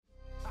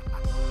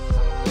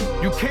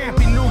You can't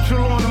be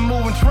neutral on a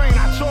moving train,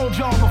 I told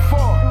y'all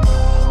before.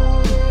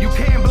 You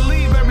can't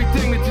believe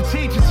everything that your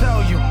teacher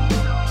tell you.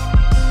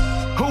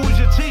 Who was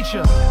your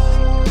teacher?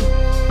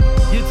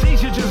 Your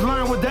teacher just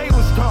learned what they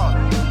was taught.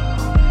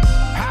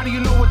 How do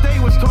you know what they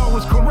was taught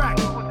was correct?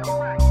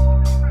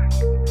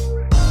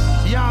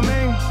 Yeah, I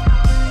mean,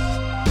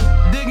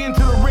 dig into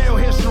the real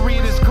history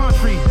of this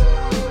country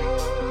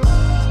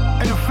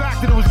and the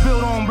fact that it was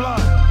built on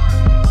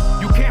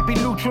blood. You can't be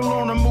neutral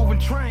on a moving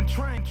train.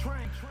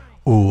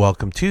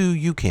 Welcome to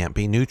You Can't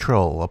Be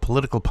Neutral, a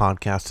political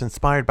podcast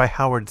inspired by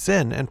Howard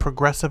Zinn and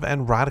progressive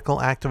and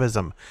radical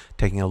activism,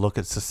 taking a look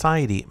at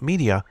society,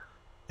 media,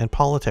 and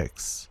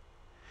politics.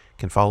 You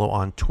can follow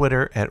on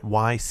Twitter at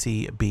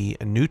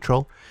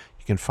YCBNeutral.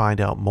 You can find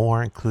out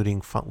more,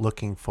 including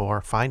looking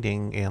for,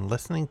 finding, and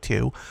listening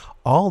to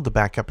all the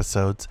back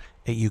episodes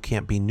at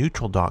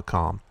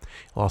youcan'tbeneutral.com.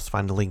 You'll also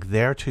find a link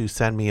there to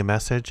send me a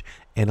message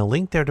and a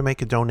link there to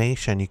make a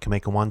donation. You can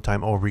make a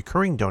one-time or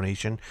recurring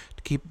donation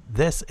to keep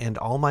this and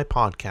all my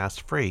podcasts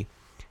free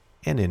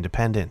and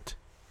independent.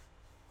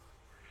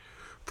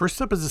 First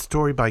up is a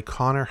story by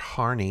Connor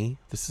Harney.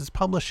 This is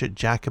published at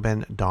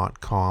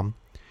jacobin.com,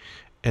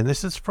 and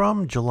this is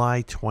from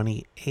July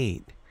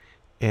 28.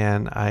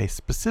 And I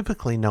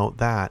specifically note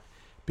that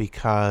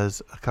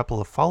because a couple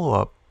of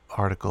follow-up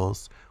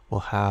articles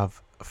will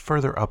have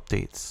further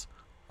updates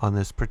on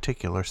this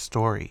particular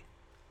story.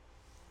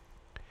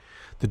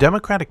 The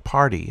Democratic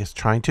Party is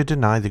trying to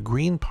deny the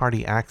Green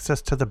Party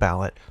access to the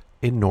ballot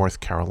in North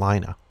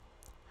Carolina.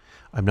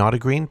 I'm not a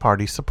Green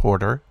Party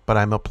supporter, but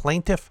I'm a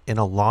plaintiff in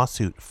a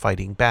lawsuit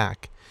fighting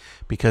back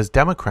because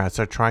Democrats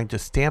are trying to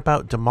stamp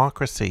out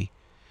democracy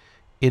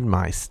in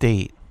my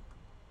state.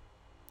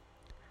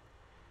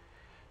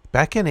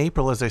 Back in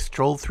April, as I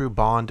strolled through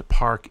Bond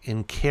Park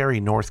in Cary,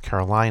 North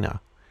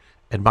Carolina,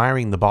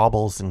 admiring the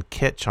baubles and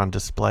kitsch on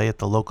display at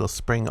the local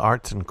Spring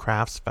Arts and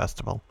Crafts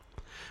Festival,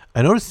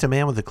 I noticed a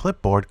man with a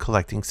clipboard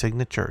collecting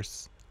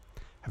signatures.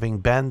 Having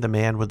been the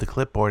man with the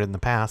clipboard in the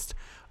past,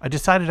 I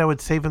decided I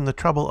would save him the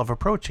trouble of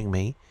approaching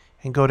me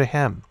and go to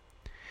him.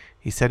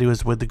 He said he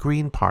was with the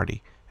Green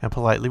Party and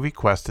politely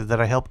requested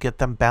that I help get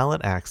them ballot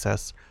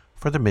access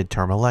for the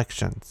midterm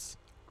elections.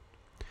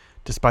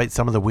 Despite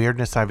some of the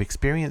weirdness I've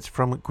experienced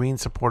from Green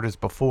supporters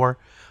before,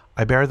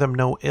 I bear them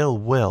no ill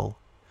will.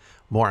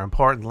 More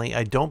importantly,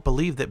 I don't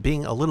believe that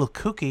being a little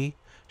kooky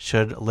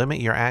should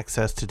limit your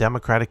access to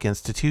democratic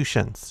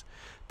institutions.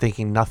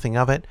 Thinking nothing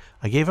of it,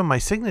 I gave him my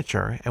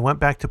signature and went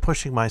back to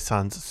pushing my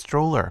son's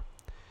stroller.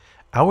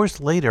 Hours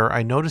later,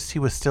 I noticed he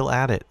was still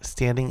at it,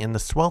 standing in the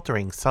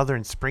sweltering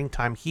southern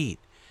springtime heat,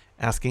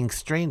 asking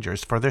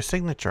strangers for their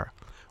signature,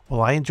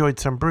 while I enjoyed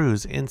some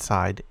brews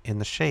inside in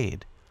the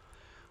shade.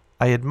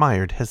 I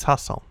admired his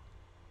hustle.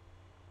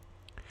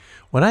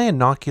 When I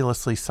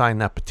innocuously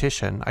signed that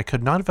petition, I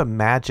could not have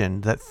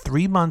imagined that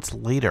 3 months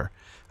later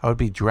I would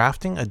be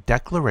drafting a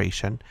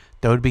declaration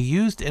that would be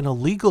used in a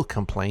legal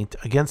complaint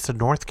against the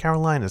North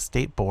Carolina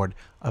State Board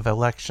of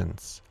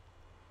Elections.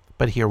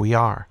 But here we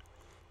are,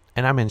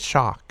 and I'm in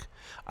shock.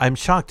 I'm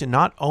shocked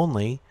not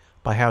only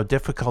by how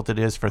difficult it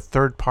is for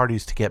third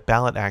parties to get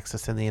ballot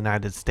access in the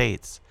United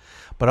States,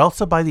 but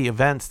also by the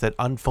events that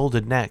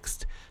unfolded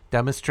next,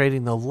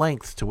 demonstrating the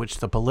lengths to which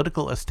the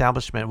political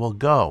establishment will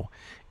go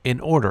in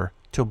order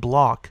to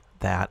block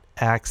that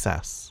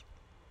access.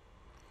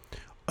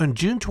 On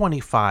June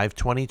 25,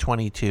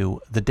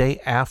 2022, the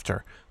day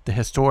after the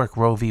historic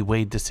Roe v.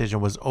 Wade decision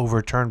was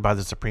overturned by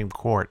the Supreme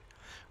Court,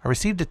 I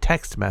received a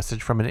text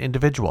message from an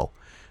individual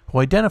who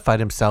identified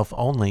himself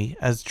only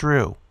as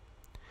Drew.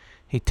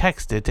 He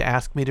texted to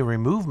ask me to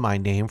remove my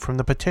name from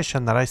the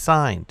petition that I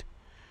signed.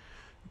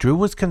 Drew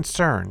was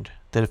concerned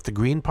that if the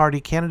Green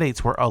Party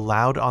candidates were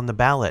allowed on the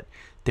ballot,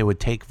 they would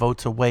take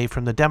votes away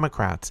from the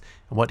Democrats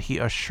in what he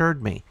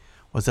assured me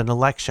was an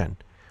election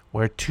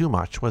where too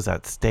much was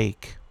at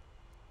stake.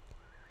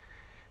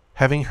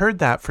 Having heard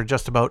that for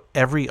just about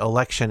every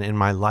election in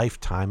my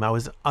lifetime, I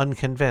was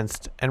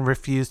unconvinced and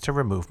refused to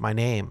remove my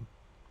name.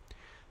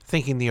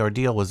 Thinking the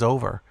ordeal was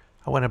over,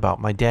 I went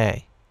about my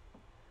day.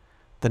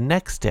 The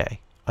next day,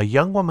 a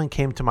young woman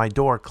came to my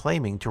door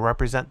claiming to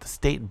represent the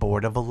State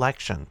Board of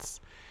Elections.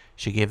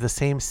 She gave the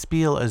same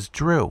spiel as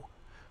Drew,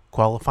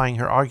 qualifying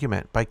her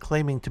argument by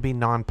claiming to be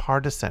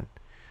nonpartisan,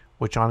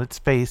 which on its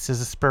face is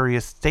a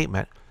spurious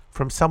statement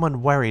from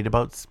someone worried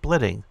about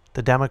splitting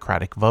the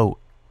Democratic vote.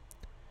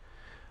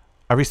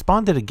 I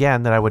responded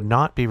again that I would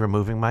not be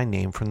removing my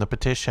name from the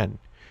petition.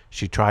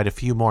 She tried a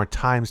few more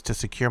times to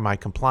secure my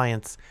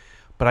compliance,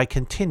 but I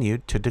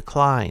continued to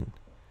decline.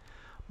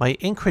 My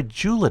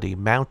incredulity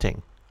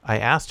mounting, I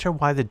asked her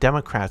why the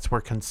Democrats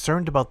were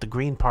concerned about the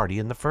Green Party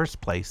in the first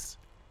place.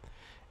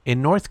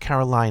 In North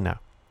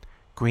Carolina,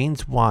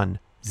 Greens won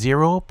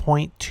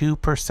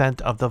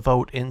 0.2% of the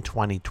vote in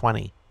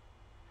 2020.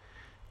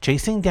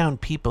 Chasing down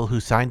people who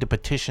signed a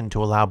petition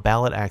to allow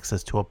ballot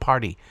access to a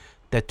party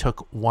that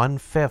took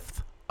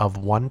 1/5 of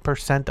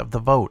 1% of the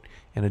vote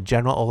in a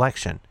general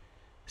election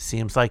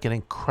seems like an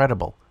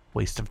incredible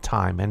waste of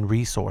time and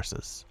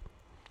resources.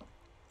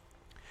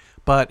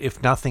 But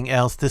if nothing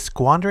else, this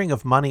squandering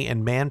of money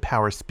and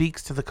manpower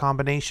speaks to the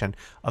combination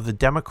of the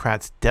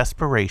Democrats'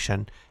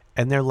 desperation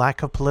and their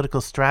lack of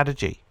political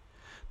strategy.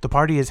 The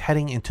party is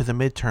heading into the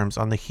midterms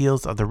on the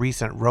heels of the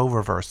recent Roe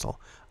reversal,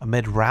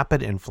 amid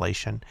rapid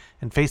inflation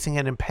and facing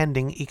an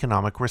impending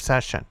economic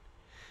recession.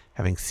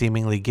 Having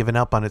seemingly given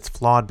up on its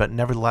flawed but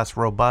nevertheless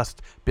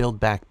robust Build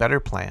Back Better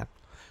plan,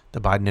 the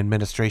Biden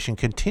administration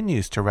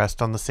continues to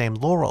rest on the same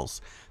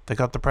laurels that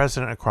got the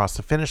president across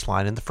the finish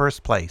line in the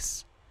first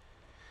place.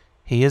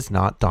 He is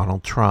not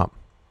Donald Trump.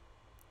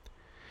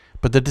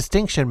 But the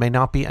distinction may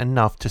not be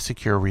enough to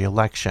secure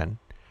re-election.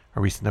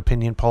 A recent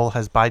opinion poll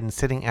has Biden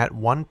sitting at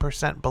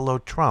 1% below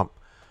Trump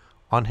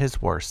on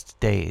his worst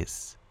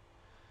days.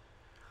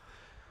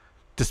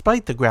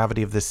 Despite the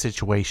gravity of this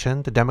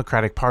situation, the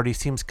Democratic Party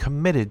seems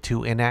committed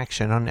to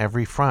inaction on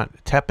every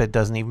front. Tepid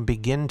doesn't even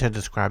begin to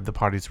describe the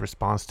party's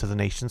response to the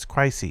nation's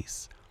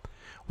crises.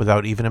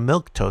 Without even a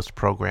milquetoast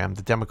program,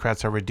 the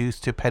Democrats are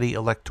reduced to petty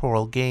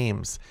electoral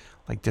games,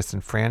 like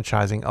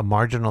disenfranchising a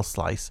marginal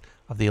slice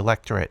of the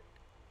electorate.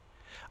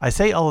 I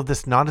say all of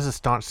this not as a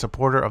staunch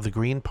supporter of the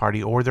Green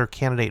Party or their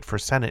candidate for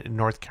Senate in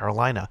North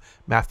Carolina,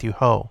 Matthew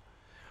Hoh,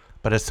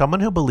 but as someone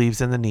who believes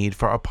in the need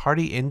for a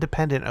party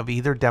independent of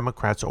either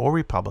Democrats or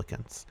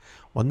Republicans,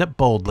 one that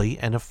boldly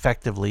and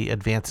effectively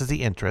advances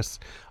the interests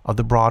of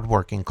the broad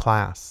working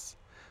class.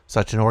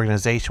 Such an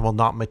organization will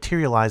not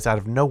materialize out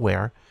of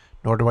nowhere,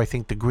 nor do I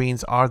think the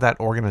Greens are that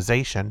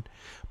organization,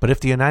 but if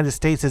the United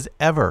States is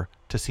ever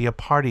to see a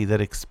party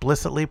that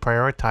explicitly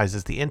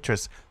prioritizes the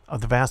interests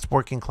of the vast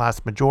working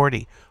class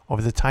majority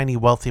over the tiny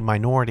wealthy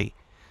minority,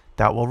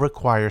 that will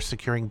require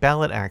securing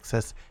ballot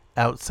access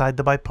outside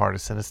the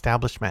bipartisan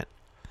establishment.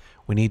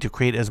 We need to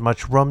create as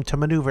much room to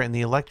maneuver in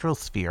the electoral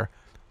sphere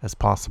as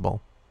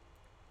possible.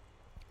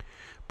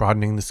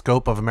 Broadening the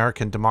scope of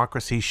American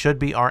democracy should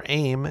be our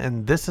aim,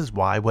 and this is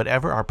why,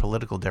 whatever our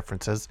political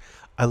differences,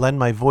 I lend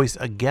my voice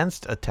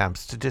against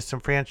attempts to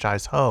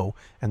disenfranchise Hoh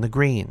and the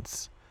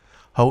Greens.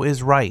 Hoh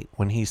is right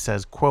when he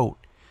says, quote,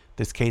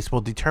 "This case will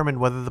determine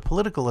whether the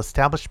political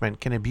establishment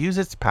can abuse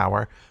its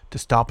power to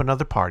stop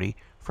another party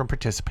from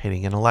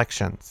participating in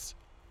elections."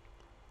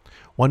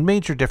 One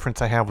major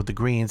difference I have with the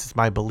Greens is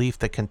my belief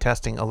that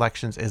contesting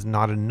elections is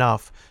not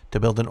enough to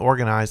build an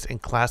organized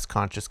and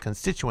class-conscious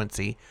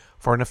constituency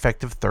for an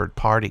effective third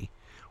party.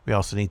 We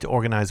also need to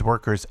organize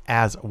workers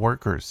as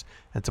workers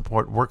and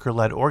support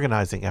worker-led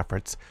organizing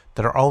efforts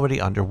that are already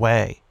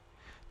underway.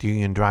 The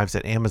union drives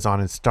at Amazon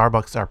and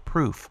Starbucks are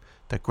proof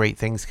that great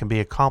things can be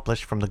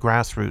accomplished from the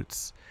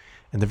grassroots,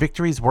 and the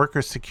victories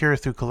workers secure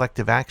through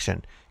collective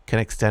action can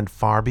extend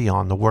far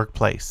beyond the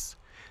workplace.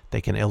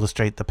 They can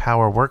illustrate the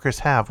power workers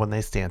have when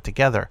they stand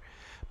together,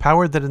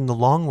 power that in the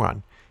long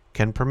run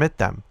can permit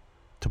them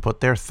to put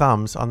their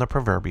thumbs on the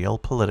proverbial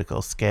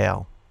political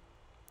scale.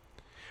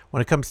 When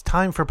it comes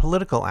time for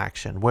political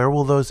action, where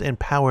will those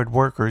empowered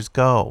workers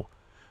go?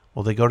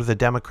 Will they go to the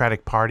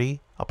Democratic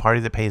Party, a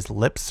party that pays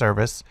lip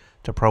service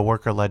to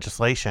pro-worker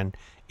legislation,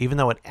 even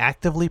though it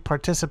actively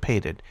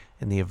participated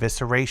in the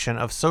evisceration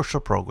of social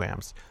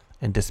programs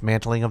and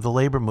dismantling of the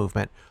labor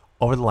movement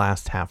over the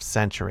last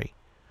half-century?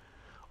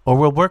 Or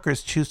will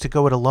workers choose to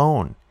go it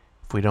alone?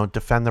 If we don't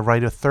defend the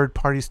right of third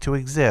parties to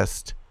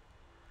exist,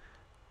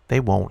 they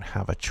won't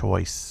have a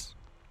choice.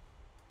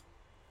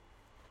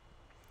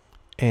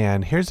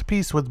 And here's a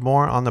piece with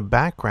more on the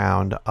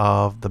background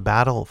of the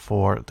battle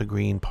for the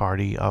Green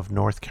Party of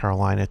North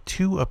Carolina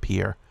to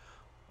appear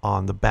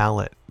on the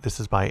ballot. This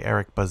is by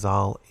Eric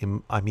Bazal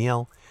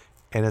Emil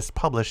and is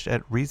published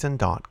at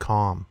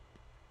Reason.com.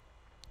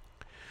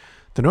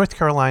 The North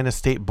Carolina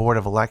State Board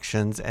of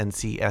Elections,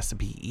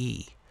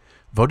 NCSBE,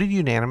 voted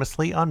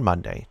unanimously on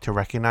Monday to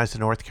recognize the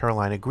North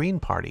Carolina Green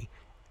Party,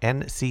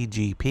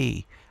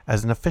 NCGP,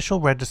 as an official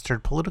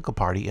registered political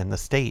party in the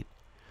state.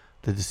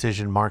 The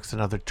decision marks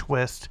another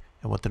twist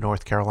in what the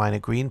North Carolina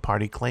Green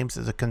Party claims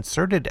is a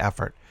concerted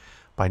effort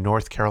by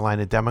North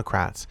Carolina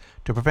Democrats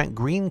to prevent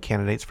Green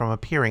candidates from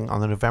appearing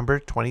on the November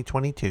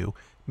 2022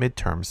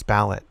 midterms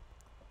ballot.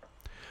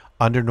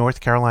 Under North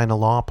Carolina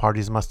law,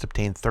 parties must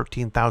obtain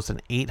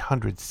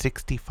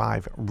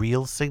 13,865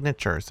 real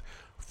signatures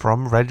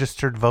from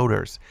registered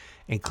voters,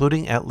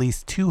 including at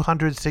least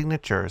 200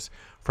 signatures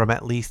from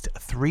at least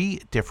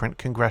 3 different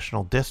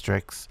congressional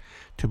districts,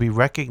 to be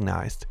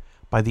recognized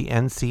by the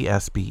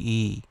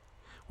NCSBE,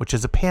 which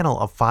is a panel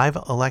of 5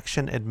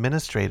 election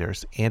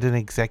administrators and an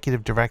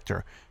executive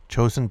director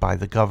chosen by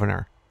the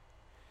governor.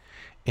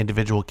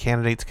 Individual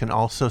candidates can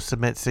also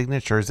submit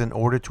signatures in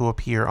order to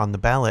appear on the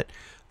ballot,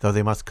 though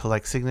they must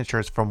collect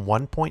signatures from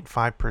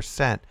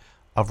 1.5%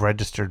 of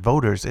registered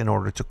voters in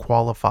order to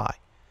qualify.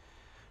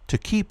 To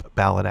keep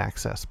ballot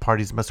access,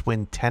 parties must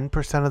win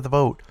 10% of the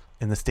vote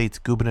in the state's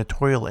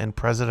gubernatorial and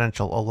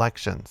presidential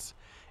elections.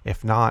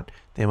 If not,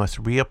 they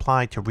must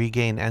reapply to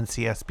regain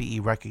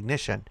NCSBE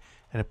recognition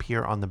and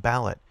appear on the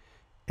ballot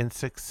in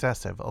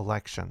successive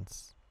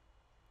elections.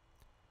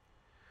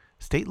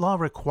 State law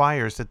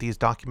requires that these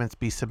documents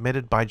be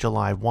submitted by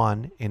July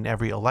 1 in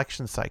every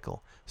election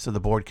cycle, so the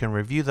board can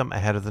review them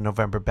ahead of the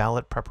November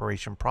ballot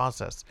preparation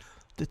process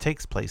that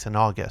takes place in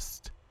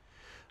August.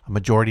 A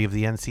majority of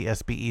the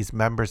NCSBE's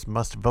members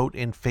must vote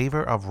in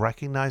favor of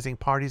recognizing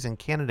parties and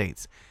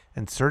candidates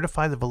and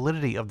certify the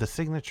validity of the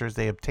signatures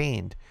they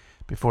obtained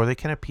before they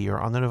can appear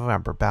on the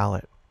November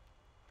ballot.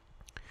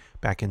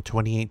 Back in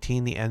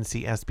 2018, the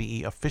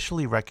NCSBE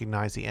officially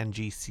recognized the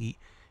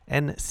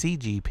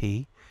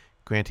NCGP,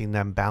 granting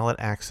them ballot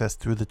access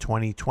through the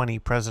 2020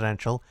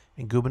 presidential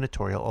and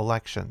gubernatorial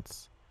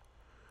elections.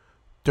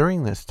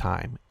 During this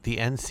time, the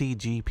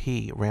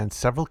NCGP ran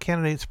several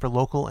candidates for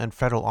local and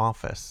federal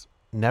office,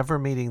 never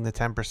meeting the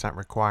 10%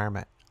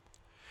 requirement.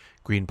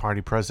 Green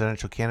Party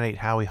presidential candidate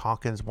Howie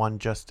Hawkins won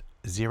just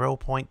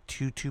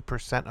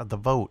 0.22% of the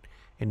vote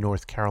in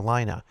North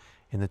Carolina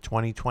in the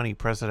 2020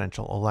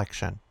 presidential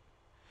election.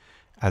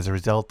 As a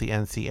result, the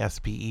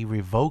NCSBE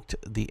revoked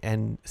the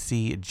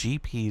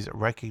NCGP's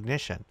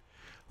recognition,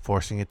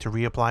 forcing it to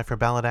reapply for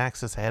ballot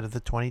access ahead of the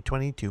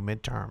 2022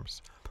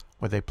 midterms,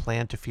 where they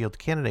plan to field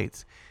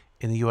candidates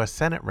in the U.S.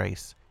 Senate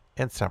race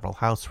and several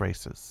House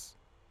races.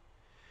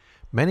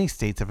 Many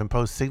states have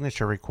imposed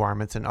signature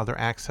requirements and other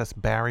access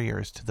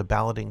barriers to the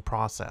balloting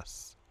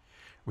process.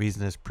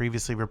 Reason has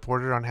previously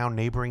reported on how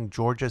neighboring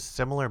Georgia's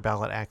similar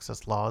ballot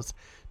access laws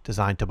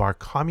designed to bar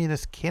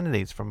communist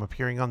candidates from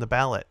appearing on the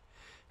ballot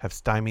have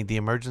stymied the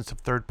emergence of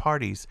third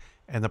parties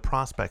and the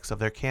prospects of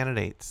their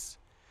candidates.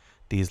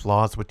 These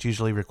laws, which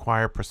usually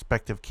require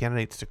prospective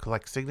candidates to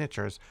collect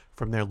signatures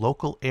from their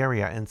local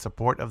area in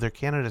support of their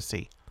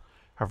candidacy,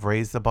 have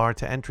raised the bar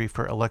to entry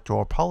for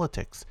electoral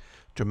politics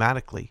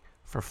dramatically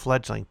for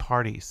fledgling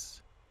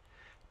parties.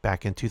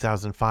 Back in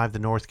 2005, the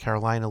North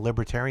Carolina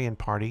Libertarian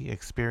Party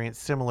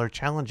experienced similar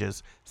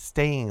challenges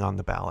staying on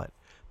the ballot,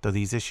 though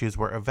these issues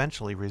were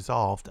eventually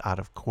resolved out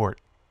of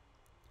court.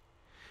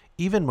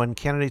 Even when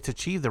candidates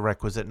achieve the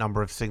requisite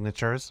number of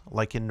signatures,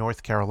 like in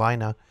North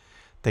Carolina,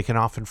 they can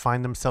often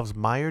find themselves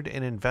mired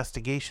in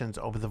investigations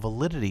over the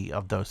validity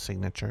of those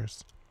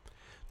signatures.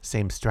 The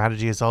same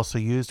strategy is also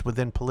used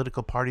within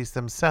political parties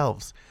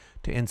themselves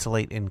to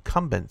insulate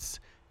incumbents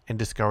and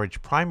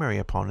discourage primary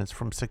opponents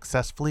from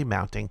successfully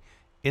mounting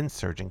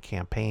insurgent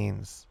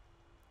campaigns.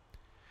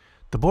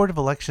 The Board of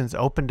Elections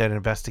opened an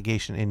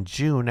investigation in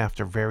June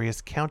after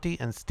various county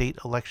and state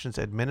elections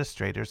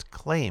administrators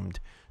claimed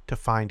to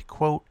find,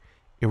 quote,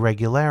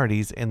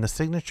 irregularities in the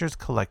signatures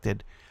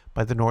collected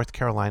by the North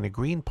Carolina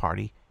Green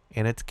Party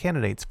and its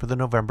candidates for the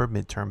November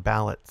midterm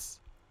ballots.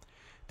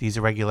 These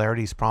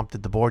irregularities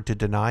prompted the board to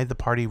deny the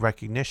party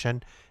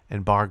recognition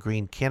and bar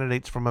Green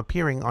candidates from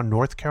appearing on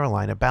North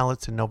Carolina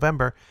ballots in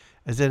November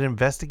as it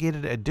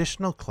investigated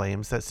additional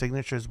claims that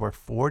signatures were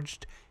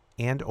forged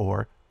and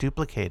or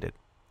duplicated.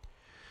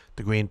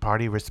 The Green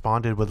Party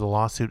responded with a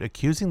lawsuit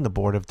accusing the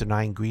board of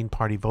denying Green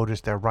Party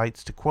voters their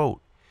rights to,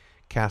 quote,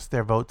 cast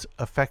their votes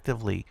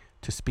effectively,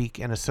 to speak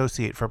and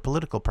associate for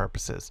political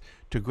purposes,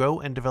 to grow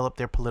and develop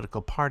their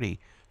political party,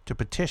 to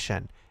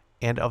petition,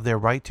 and of their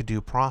right to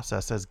due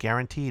process as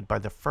guaranteed by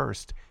the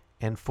First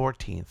and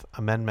 14th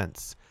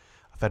Amendments.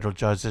 A federal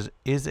judge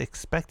is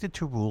expected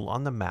to rule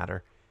on the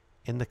matter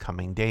in the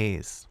coming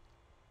days.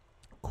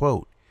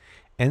 Quote,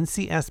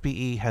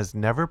 NCSBE has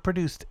never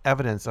produced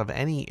evidence of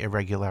any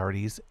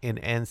irregularities in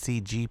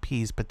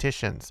NCGP's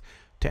petitions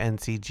to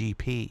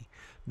NCGP,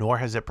 nor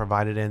has it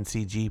provided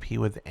NCGP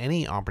with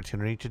any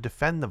opportunity to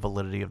defend the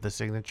validity of the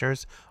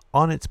signatures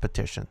on its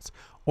petitions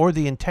or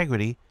the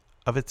integrity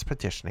of its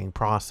petitioning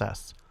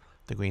process,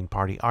 the Green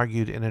Party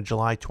argued in a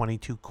July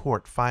 22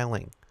 court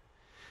filing.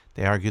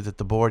 They argued that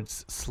the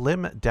board's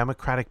slim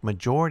Democratic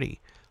majority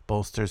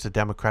bolsters the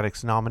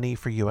Democrats' nominee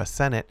for U.S.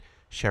 Senate,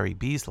 Sherry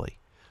Beasley,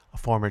 a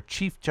former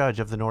chief judge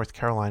of the North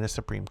Carolina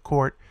Supreme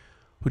Court,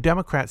 who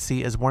Democrats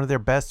see as one of their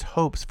best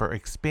hopes for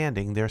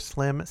expanding their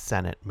slim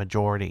Senate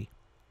majority.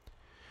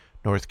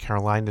 North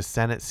Carolina's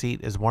Senate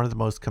seat is one of the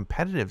most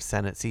competitive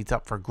Senate seats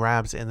up for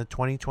grabs in the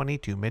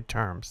 2022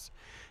 midterms.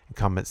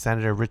 Incumbent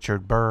Senator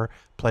Richard Burr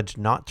pledged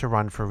not to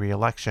run for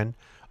re-election,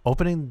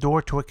 opening the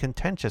door to a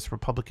contentious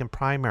Republican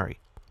primary.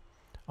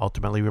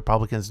 Ultimately,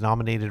 Republicans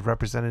nominated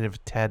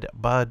Representative Ted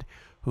Budd,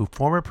 who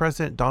former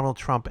President Donald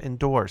Trump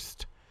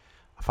endorsed.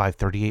 A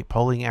 538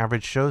 polling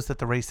average shows that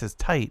the race is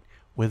tight,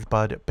 with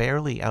Budd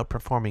barely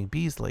outperforming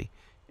Beasley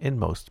in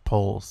most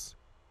polls.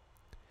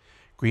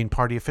 Green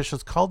Party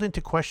officials called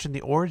into question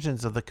the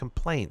origins of the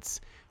complaints,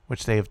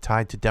 which they have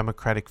tied to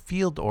Democratic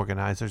field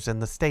organizers in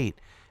the state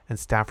and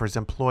staffers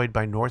employed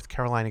by North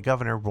Carolina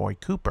Governor Roy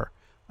Cooper,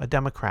 a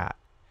Democrat.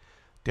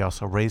 They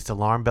also raised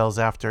alarm bells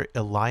after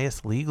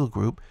Elias Legal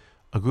Group,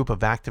 a group of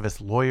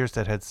activist lawyers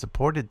that had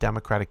supported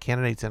Democratic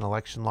candidates in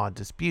election law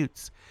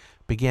disputes,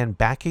 began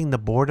backing the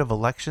Board of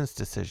Elections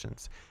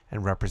decisions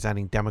and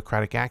representing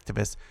Democratic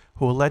activists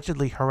who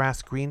allegedly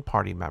harassed Green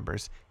Party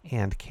members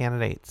and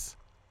candidates.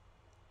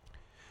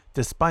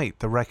 Despite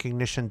the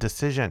recognition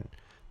decision,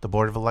 the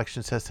Board of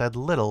Elections has said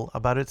little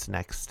about its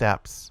next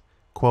steps.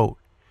 Quote,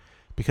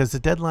 because the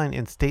deadline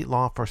in state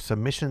law for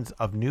submissions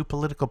of new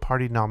political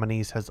party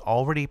nominees has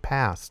already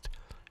passed,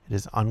 it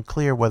is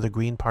unclear whether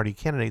Green Party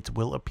candidates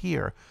will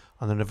appear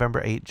on the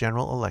November 8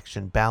 general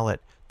election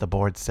ballot, the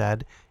board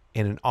said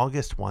in an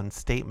August 1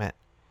 statement.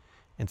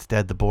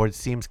 Instead, the board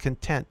seems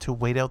content to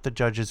wait out the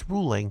judge's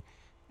ruling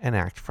and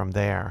act from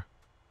there.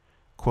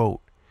 Quote,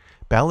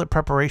 ballot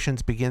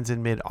preparations begins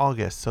in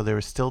mid-August, so there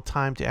is still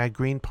time to add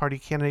Green Party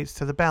candidates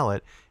to the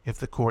ballot if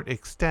the court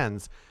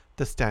extends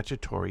the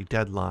statutory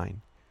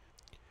deadline.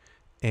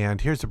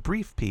 And here's a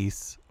brief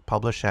piece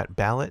published at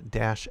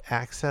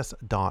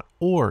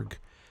ballot-access.org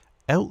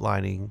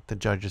outlining the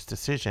judge's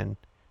decision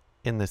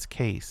in this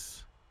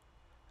case.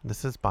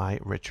 This is by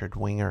Richard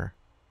Winger.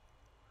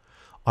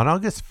 On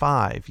August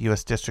 5,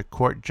 U.S. District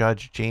Court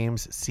Judge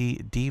James C.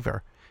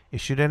 Deaver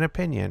issued an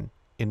opinion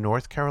in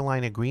North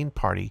Carolina Green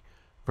Party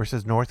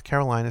versus North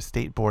Carolina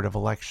State Board of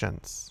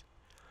Elections.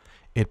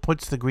 It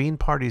puts the Green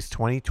Party's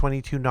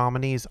 2022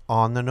 nominees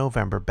on the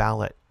November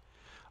ballot.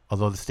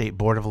 Although the State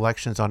Board of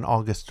Elections on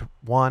August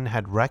 1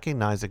 had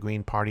recognized the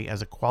Green Party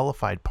as a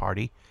qualified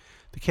party,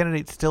 the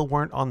candidates still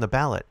weren't on the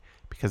ballot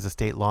because the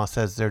state law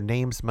says their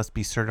names must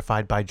be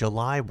certified by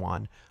July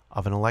 1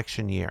 of an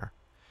election year.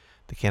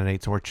 The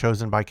candidates were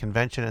chosen by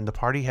convention and the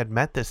party had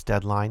met this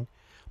deadline,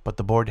 but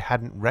the board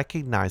hadn't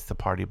recognized the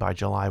party by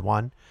July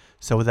 1,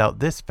 so without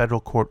this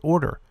federal court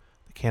order,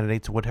 the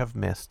candidates would have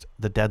missed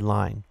the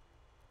deadline.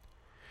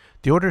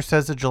 The order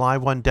says the July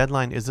 1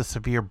 deadline is a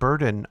severe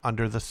burden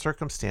under the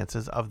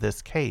circumstances of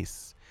this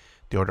case.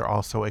 The order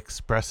also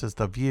expresses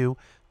the view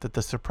that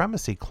the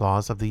Supremacy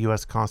Clause of the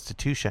U.S.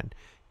 Constitution,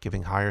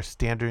 giving higher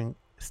standing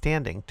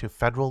to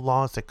federal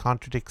laws that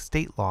contradict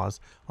state laws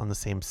on the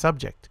same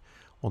subject,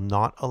 will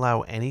not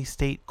allow any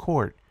state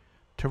court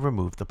to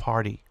remove the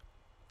party.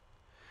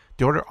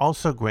 The order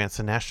also grants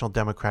the National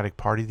Democratic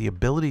Party the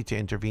ability to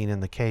intervene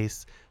in the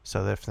case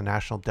so that if the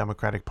National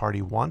Democratic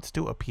Party wants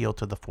to appeal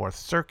to the Fourth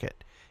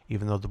Circuit,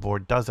 even though the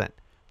board doesn't,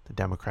 the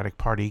Democratic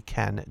Party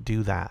can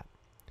do that.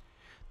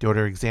 The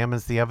order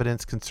examines the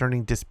evidence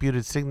concerning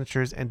disputed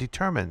signatures and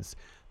determines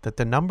that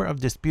the number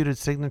of disputed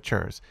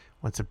signatures,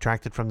 when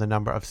subtracted from the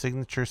number of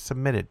signatures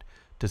submitted,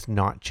 does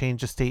not change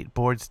the state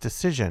board's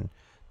decision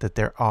that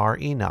there are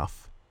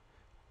enough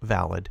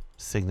valid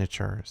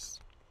signatures.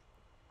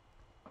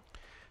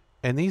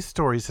 And these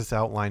stories just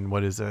outline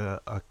what is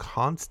a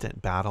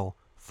constant battle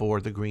for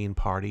the Green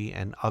Party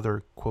and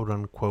other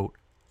quote-unquote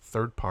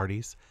third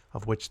parties,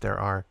 of which there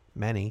are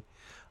many,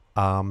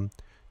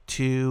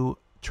 to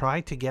try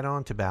to get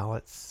onto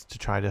ballots, to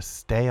try to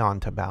stay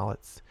onto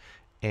ballots,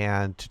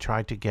 and to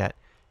try to get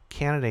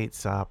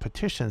candidates'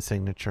 petition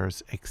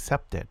signatures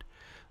accepted.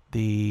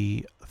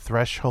 The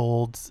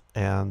thresholds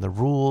and the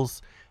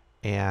rules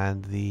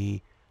and the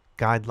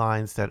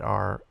guidelines that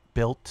are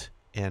built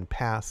and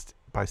passed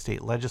by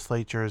state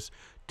legislatures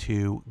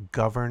to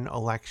govern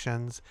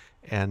elections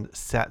and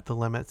set the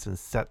limits and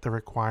set the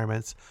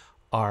requirements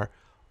are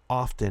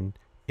often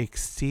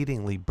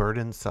exceedingly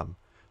burdensome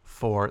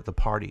for the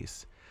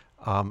parties.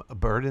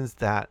 Burdens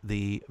that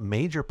the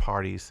major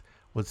parties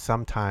would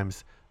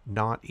sometimes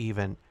not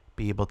even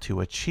be able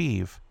to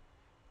achieve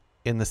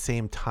in the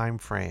same time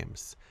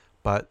frames.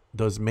 But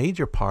those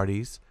major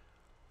parties,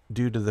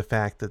 due to the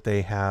fact that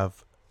they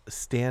have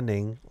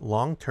standing,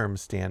 long-term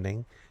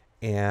standing,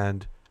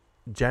 and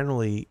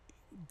generally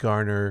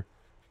garner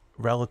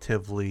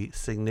relatively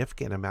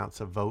significant amounts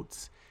of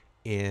votes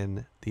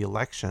in the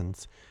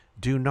elections,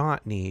 do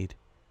not need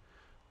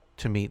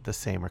to meet the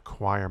same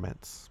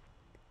requirements.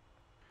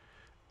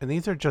 And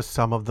these are just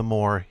some of the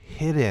more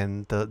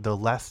hidden, the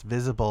less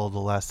visible, the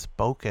less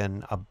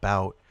spoken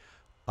about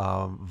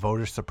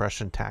voter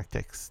suppression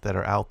tactics that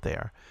are out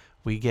there.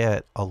 We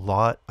get a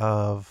lot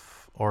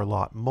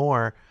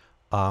more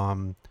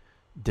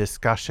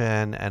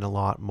discussion and a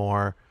lot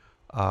more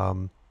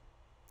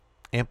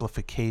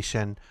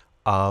amplification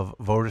of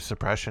voter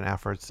suppression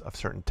efforts, of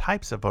certain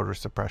types of voter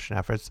suppression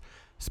efforts,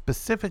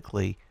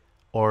 specifically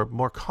or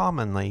more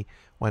commonly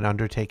when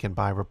undertaken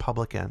by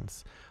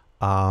Republicans,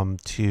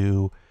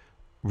 to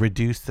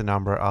reduce the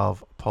number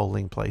of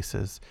polling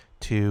places,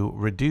 to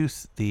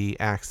reduce the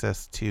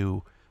access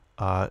to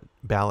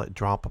ballot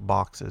drop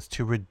boxes,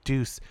 to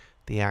reduce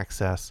the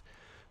access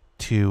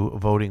to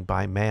voting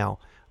by mail,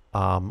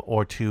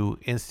 or to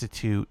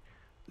institute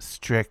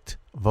strict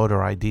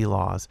voter ID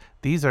laws.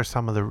 These are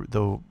some of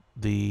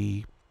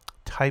the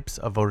types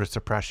of voter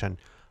suppression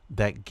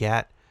that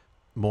get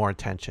more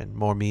attention,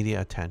 more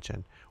media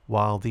attention,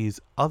 while these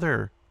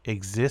other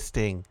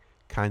existing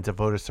kinds of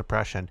voter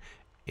suppression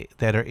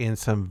that are in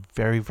some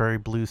very, very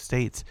blue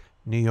states.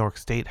 New York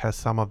State has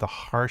some of the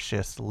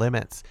harshest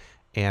limits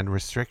and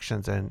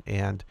restrictions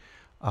and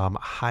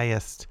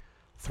highest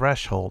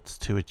thresholds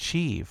to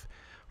achieve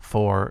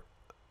for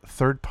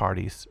third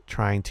parties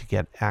trying to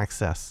get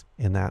access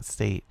in that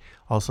state.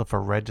 Also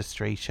for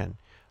registration.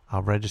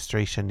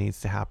 Registration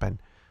needs to happen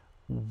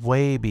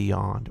way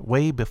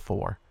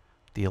before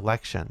the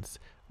elections,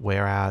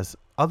 whereas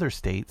other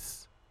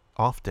states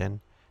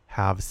often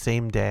have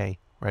same-day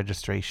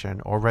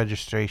registration or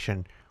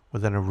registration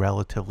within a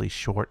relatively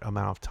short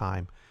amount of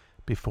time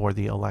before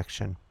the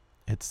election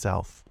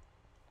itself.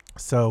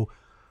 So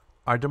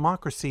our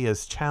democracy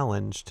is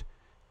challenged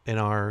and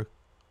our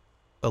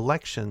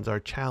elections are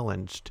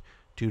challenged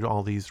due to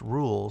all these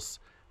rules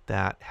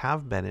that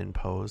have been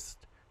imposed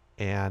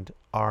and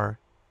are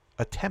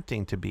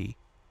attempting to be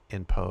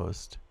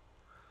imposed.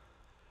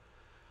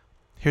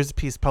 Here's a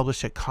piece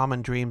published at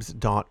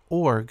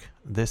commondreams.org,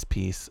 this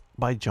piece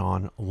by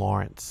John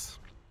Lawrence.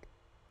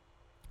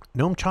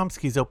 Noam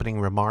Chomsky's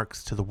opening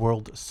remarks to the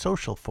World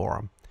Social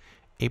Forum,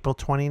 April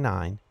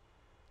 29,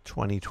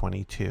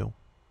 2022.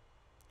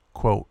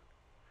 Quote,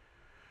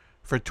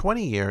 "For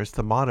 20 years,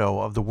 the motto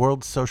of the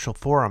World Social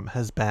Forum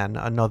has been,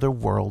 'Another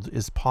world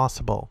is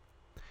possible.'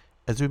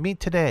 As we meet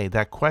today,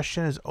 that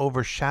question is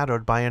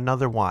overshadowed by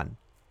another one.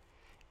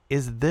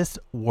 Is this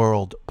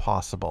world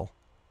possible?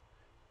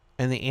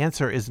 And the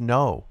answer is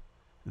no.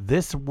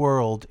 This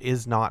world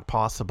is not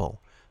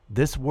possible.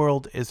 This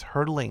world is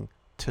hurtling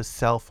to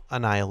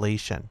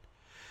self-annihilation.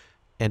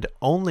 And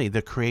only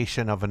the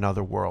creation of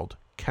another world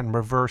can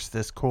reverse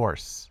this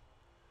course.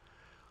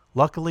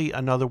 Luckily,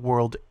 another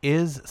world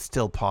is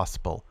still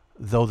possible,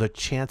 though the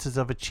chances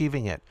of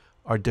achieving it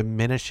are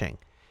diminishing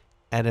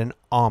at an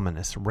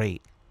ominous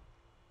rate."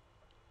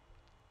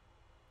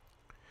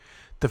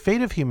 The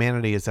fate of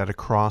humanity is at a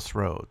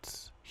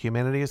crossroads.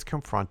 Humanity is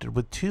confronted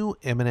with two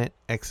imminent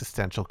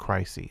existential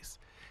crises: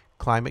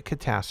 climate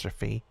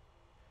catastrophe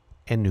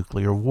and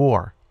nuclear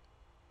war.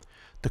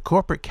 The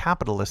corporate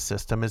capitalist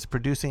system is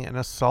producing an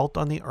assault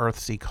on the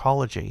Earth's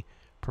ecology,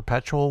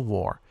 perpetual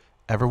war,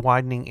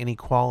 ever-widening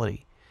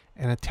inequality,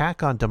 an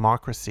attack on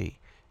democracy,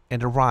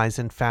 and a rise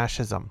in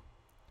fascism.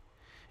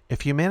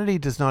 If humanity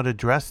does not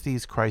address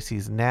these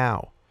crises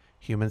now,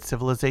 human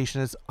civilization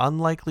is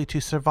unlikely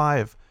to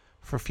survive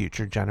for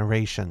future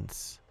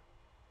generations.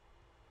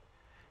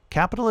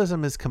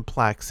 Capitalism is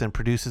complex and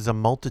produces a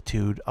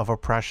multitude of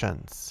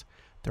oppressions.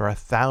 There are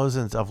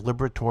thousands of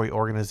liberatory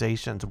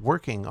organizations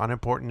working on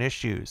important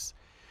issues,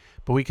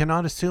 but we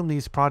cannot assume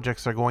these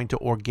projects are going to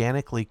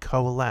organically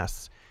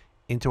coalesce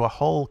into a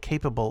whole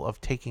capable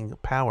of taking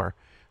power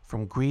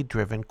from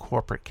greed-driven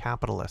corporate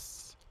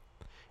capitalists.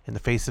 In the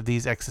face of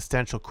these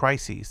existential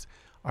crises,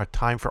 our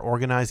time for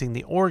organizing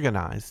the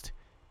organized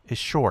is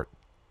short.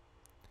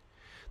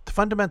 The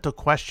fundamental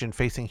question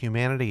facing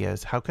humanity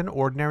is, how can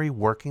ordinary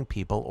working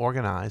people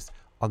organize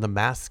on the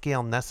mass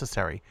scale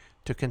necessary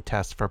to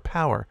contest for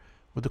power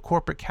with the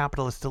corporate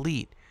capitalist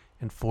elite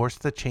and force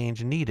the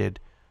change needed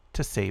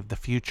to save the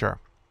future?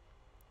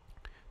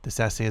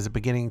 This essay is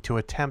beginning to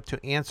attempt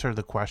to answer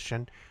the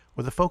question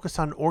with a focus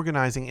on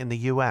organizing in the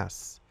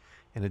U.S.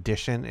 In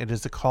addition, it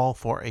is a call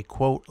for a,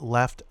 quote,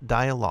 left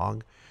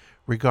dialogue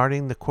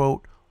regarding the,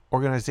 quote,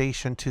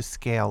 organization to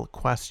scale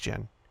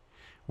question.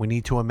 We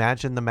need to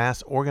imagine the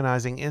mass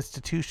organizing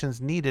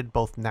institutions needed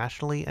both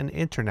nationally and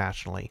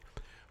internationally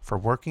for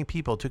working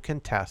people to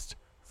contest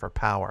for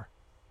power.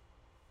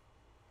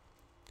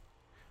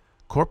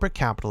 Corporate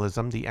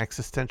capitalism, the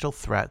existential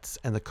threats,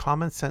 and the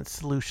common sense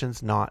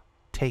solutions not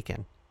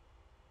taken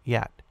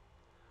yet.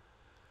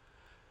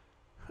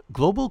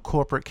 Global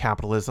corporate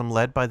capitalism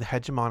led by the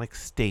hegemonic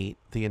state,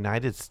 the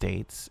United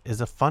States, is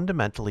a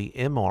fundamentally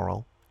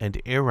immoral and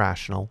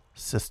irrational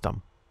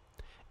system.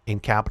 In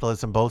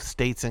capitalism, both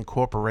states and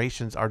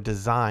corporations are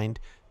designed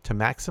to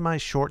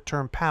maximize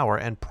short-term power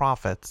and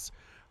profits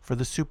for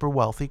the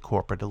super-wealthy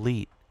corporate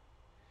elite.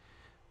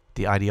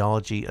 The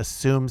ideology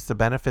assumes the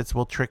benefits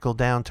will trickle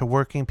down to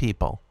working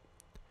people.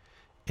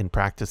 In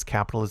practice,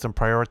 capitalism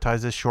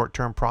prioritizes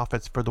short-term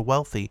profits for the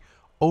wealthy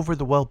over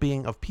the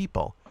well-being of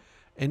people,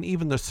 and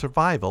even the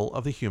survival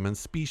of the human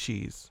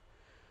species.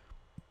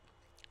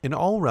 In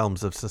all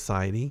realms of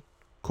society,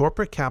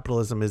 corporate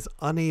capitalism is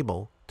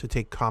unable to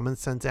take common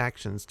sense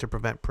actions to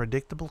prevent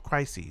predictable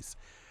crises.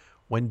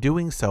 When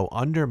doing so,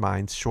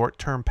 undermines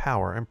short-term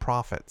power and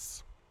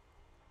profits.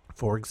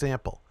 For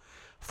example,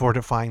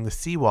 fortifying the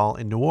seawall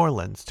in New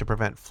Orleans to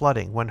prevent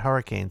flooding when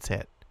hurricanes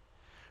hit,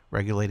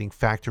 regulating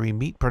factory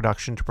meat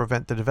production to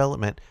prevent the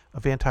development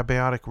of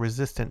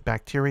antibiotic-resistant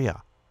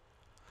bacteria,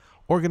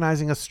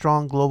 organizing a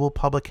strong global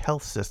public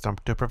health system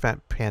to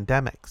prevent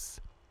pandemics,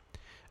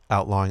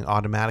 outlawing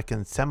automatic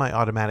and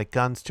semi-automatic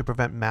guns to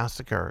prevent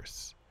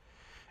massacres,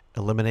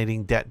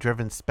 eliminating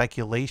debt-driven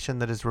speculation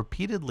that has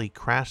repeatedly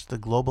crashed the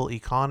global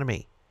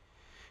economy,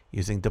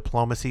 using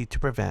diplomacy to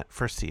prevent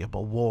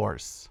foreseeable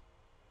wars.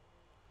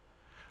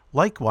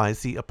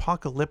 Likewise, the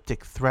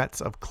apocalyptic threats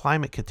of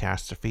climate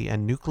catastrophe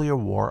and nuclear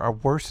war are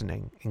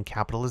worsening, and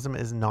capitalism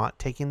is not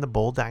taking the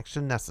bold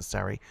action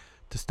necessary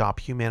to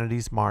stop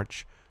humanity's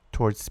march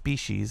towards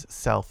species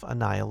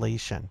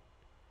self-annihilation.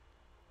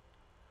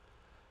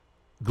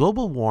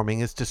 Global warming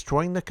is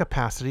destroying the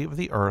capacity of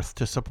the Earth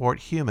to support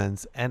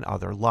humans and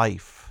other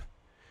life.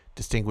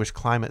 Distinguished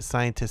climate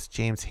scientist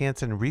James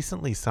Hansen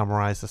recently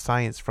summarized the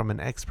science from an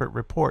expert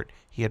report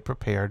he had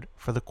prepared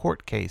for the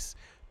court case,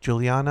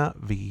 Juliana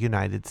v.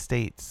 United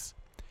States,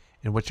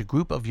 in which a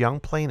group of young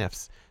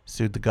plaintiffs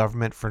sued the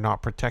government for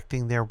not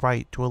protecting their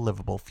right to a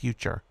livable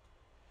future.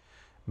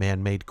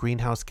 Man-made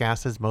greenhouse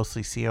gases,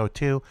 mostly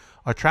CO2,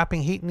 are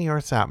trapping heat in the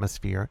Earth's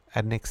atmosphere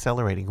at an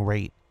accelerating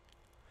rate.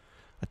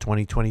 A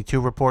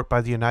 2022 report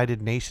by the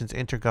United Nations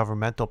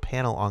Intergovernmental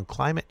Panel on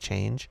Climate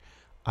Change,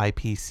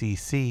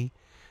 IPCC,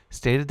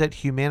 stated that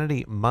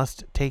humanity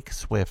must take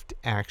swift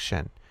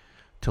action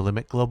to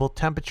limit global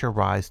temperature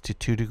rise to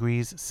 2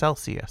 degrees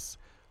Celsius,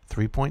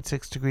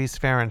 3.6 degrees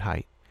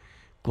Fahrenheit.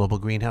 Global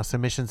greenhouse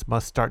emissions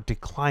must start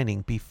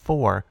declining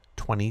before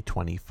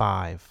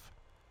 2025.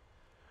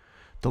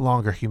 The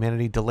longer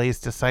humanity delays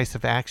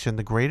decisive action,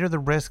 the greater the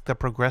risk that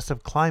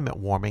progressive climate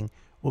warming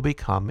will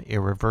become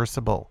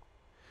irreversible.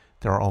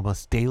 There are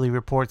almost daily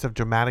reports of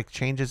dramatic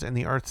changes in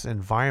the Earth's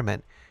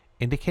environment,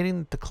 indicating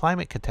that the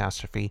climate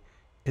catastrophe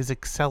is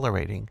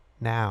accelerating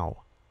now.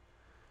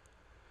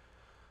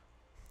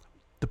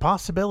 The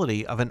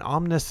possibility of an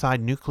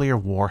omnicide nuclear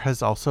war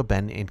has also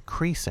been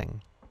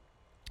increasing.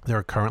 There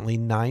are currently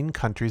 9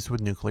 countries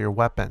with nuclear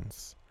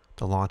weapons.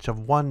 The launch of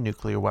one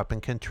nuclear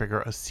weapon can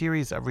trigger a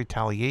series of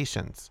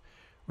retaliations,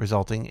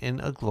 resulting in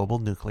a global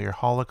nuclear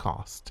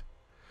holocaust.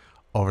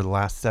 Over the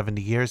last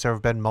 70 years, there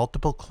have been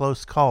multiple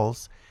close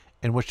calls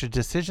in which the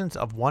decisions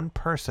of one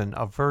person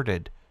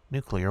averted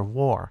nuclear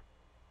war.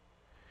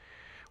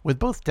 With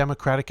both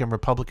Democratic and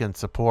Republican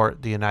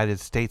support, the United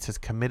States is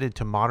committed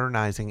to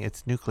modernizing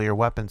its nuclear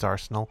weapons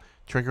arsenal,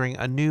 triggering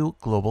a new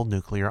global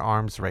nuclear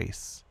arms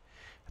race.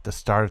 At the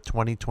start of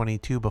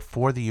 2022,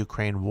 before the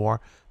Ukraine war,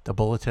 the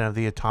Bulletin of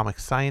the Atomic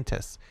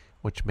Scientists,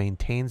 which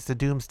maintains the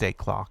doomsday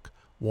clock,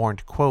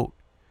 warned, quote,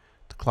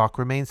 "The clock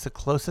remains the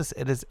closest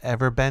it has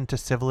ever been to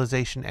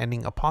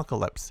civilization-ending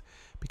apocalypse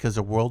because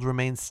the world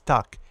remains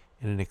stuck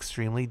in an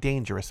extremely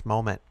dangerous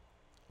moment."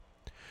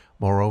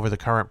 Moreover, the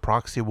current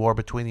proxy war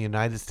between the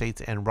United States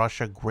and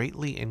Russia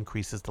greatly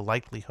increases the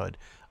likelihood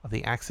of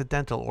the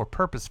accidental or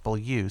purposeful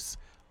use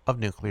of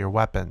nuclear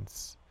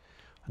weapons.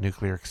 A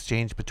nuclear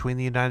exchange between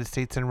the United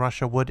States and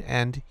Russia would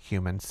end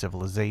human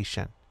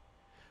civilization.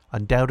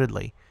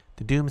 Undoubtedly,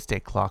 the doomsday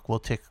clock will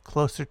tick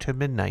closer to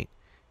midnight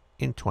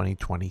in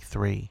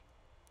 2023.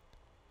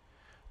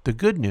 The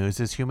good news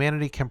is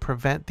humanity can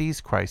prevent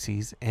these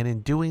crises and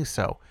in doing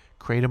so,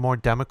 create a more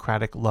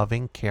democratic,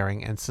 loving,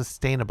 caring, and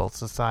sustainable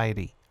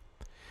society.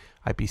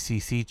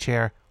 IPCC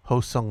Chair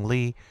Ho-Sung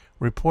Lee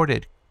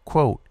reported,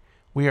 quote,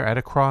 "We are at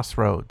a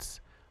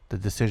crossroads. The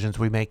decisions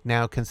we make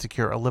now can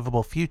secure a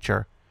livable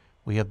future.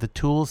 We have the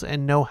tools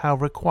and know-how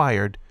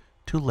required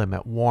to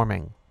limit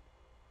warming."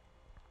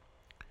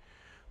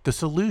 The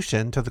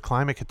solution to the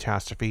climate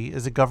catastrophe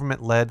is a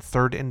government-led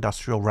third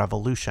industrial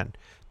revolution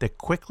that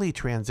quickly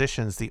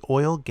transitions the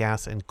oil,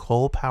 gas, and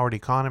coal-powered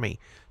economy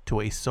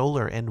to a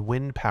solar and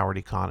wind-powered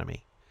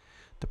economy.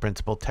 The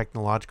principal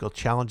technological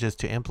challenges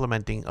to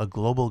implementing a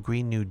global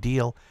Green New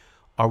Deal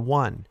are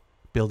 1.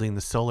 Building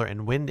the solar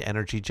and wind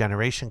energy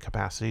generation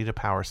capacity to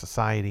power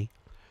society.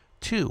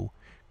 2.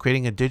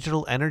 Creating a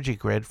digital energy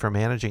grid for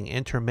managing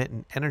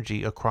intermittent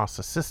energy across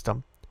the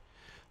system.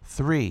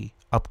 3.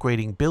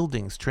 Upgrading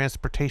buildings,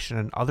 transportation,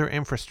 and other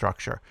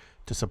infrastructure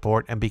to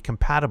support and be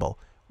compatible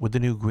with the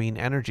new green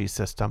energy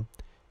system.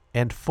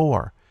 And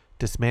 4.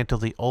 Dismantle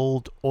the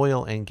old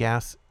oil and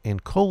gas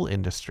and coal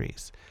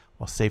industries,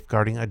 while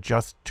safeguarding a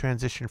just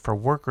transition for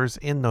workers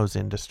in those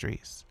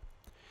industries.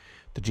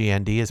 The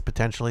GND is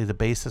potentially the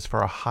basis for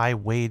a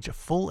high-wage,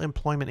 full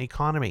employment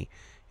economy,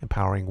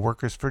 empowering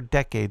workers for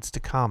decades to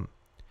come.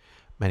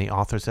 Many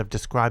authors have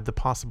described the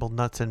possible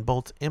nuts and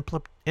bolts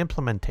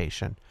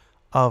implementation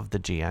of the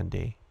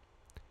GND.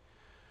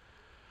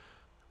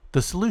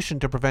 The solution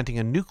to preventing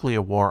a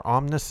nuclear war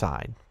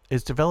omnicide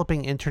is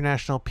developing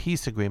international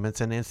peace agreements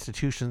and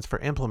institutions for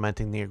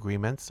implementing the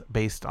agreements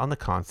based on the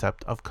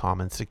concept of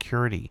common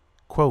security.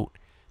 Quote,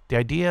 "The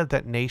idea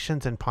that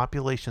nations and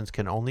populations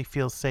can only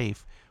feel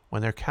safe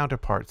when their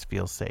counterparts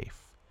feel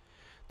safe.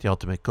 The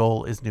ultimate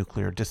goal is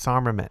nuclear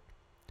disarmament."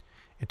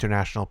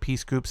 International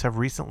peace groups have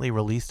recently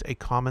released a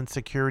Common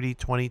Security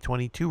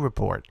 2022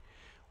 report,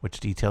 which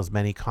details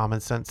many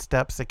common sense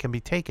steps that can be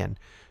taken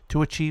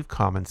to achieve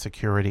common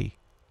security.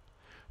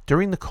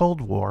 During the Cold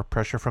War,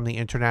 pressure from the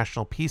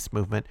international peace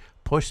movement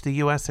pushed the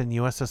US and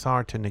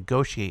USSR to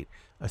negotiate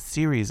a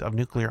series of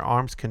nuclear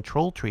arms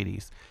control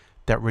treaties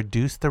that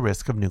reduced the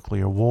risk of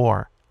nuclear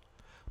war.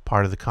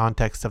 Part of the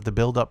context of the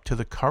build-up to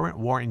the current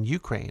war in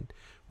Ukraine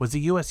was the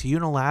U.S.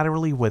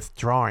 unilaterally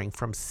withdrawing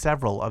from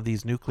several of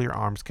these nuclear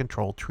arms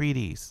control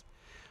treaties.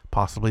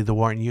 Possibly the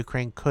war in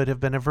Ukraine could have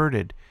been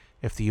averted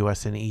if the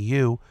U.S. and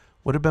EU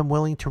would have been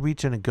willing to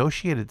reach a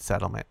negotiated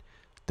settlement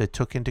that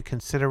took into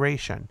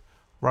consideration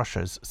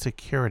Russia's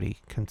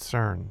security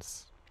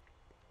concerns.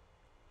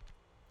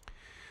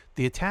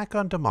 The attack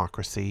on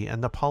democracy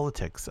and the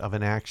politics of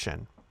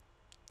inaction.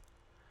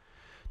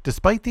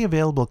 Despite the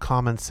available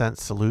common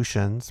sense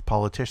solutions,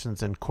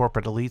 politicians and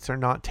corporate elites are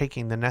not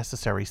taking the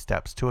necessary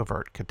steps to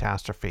avert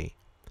catastrophe.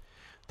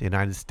 The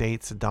United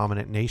States, a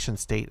dominant nation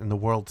state in the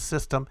world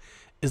system,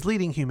 is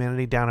leading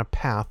humanity down a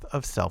path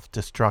of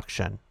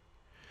self-destruction.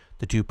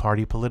 The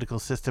two-party political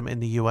system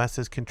in the U.S.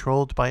 is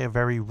controlled by a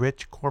very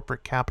rich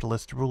corporate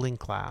capitalist ruling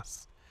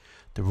class.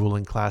 The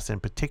ruling class in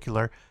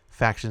particular,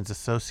 factions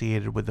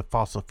associated with the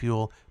fossil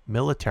fuel,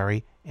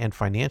 military, and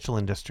financial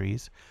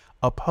industries,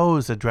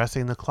 oppose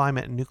addressing the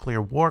climate and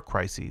nuclear war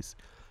crises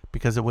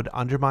because it would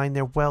undermine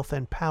their wealth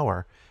and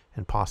power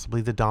and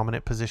possibly the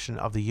dominant position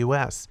of the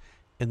U.S.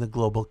 in the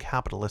global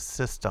capitalist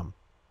system.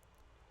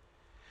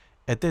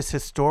 At this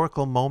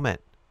historical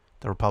moment,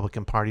 The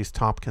Republican Party's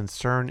top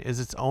concern is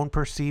its own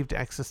perceived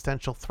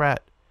existential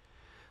threat.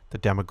 The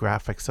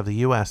demographics of the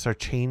U.S. are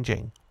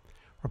changing.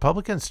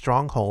 Republican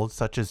strongholds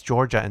such as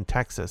Georgia and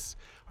Texas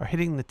are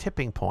hitting the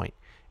tipping point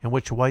in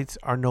which whites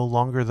are no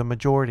longer the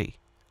majority.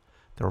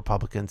 The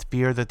Republicans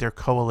fear that their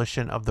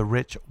coalition of the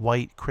rich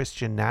white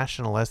Christian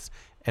nationalists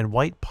and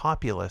white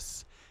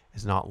populists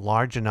is not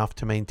large enough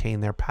to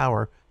maintain their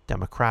power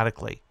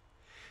democratically.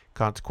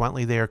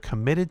 Consequently, they are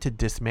committed to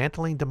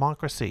dismantling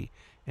democracy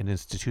and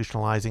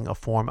institutionalizing a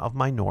form of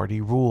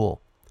minority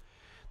rule.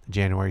 The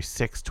January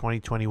 6,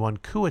 2021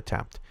 coup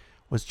attempt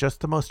was just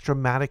the most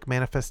dramatic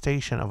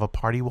manifestation of a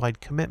party-wide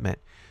commitment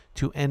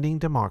to ending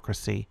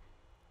democracy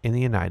in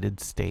the United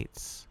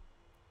States.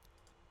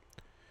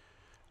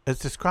 As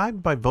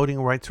described by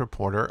voting rights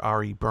reporter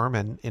Ari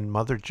Berman in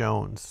Mother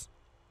Jones,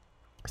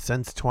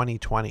 since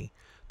 2020,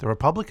 the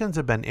Republicans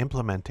have been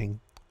implementing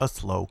a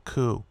slow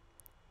coup.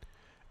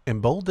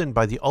 Emboldened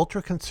by the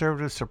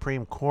ultra-conservative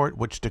Supreme Court,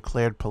 which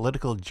declared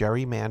political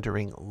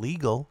gerrymandering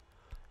legal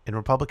in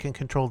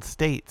Republican-controlled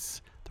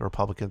states, the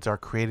Republicans are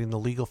creating the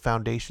legal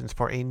foundations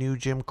for a new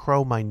Jim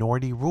Crow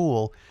minority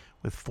rule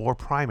with 4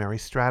 primary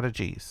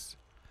strategies: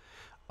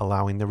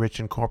 allowing the rich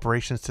and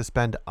corporations to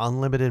spend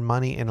unlimited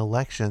money in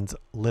elections,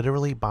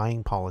 literally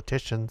buying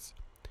politicians;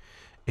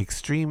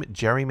 extreme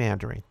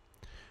gerrymandering;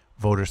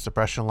 voter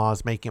suppression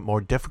laws making it more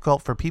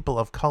difficult for people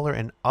of color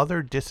and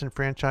other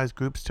disenfranchised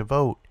groups to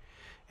vote;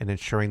 and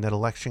ensuring that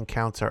election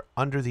counts are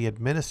under the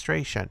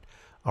administration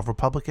of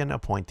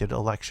Republican-appointed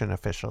election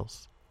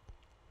officials.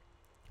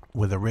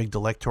 With a rigged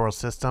electoral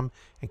system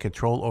and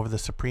control over the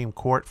Supreme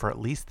Court for at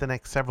least the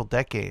next several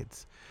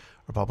decades,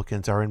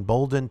 Republicans are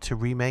emboldened to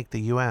remake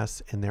the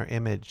U.S. in their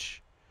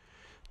image.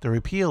 The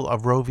repeal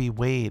of Roe v.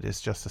 Wade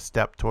is just a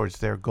step towards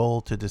their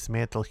goal to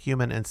dismantle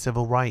human and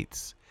civil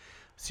rights.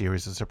 A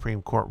series of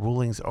Supreme Court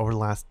rulings over the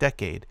last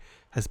decade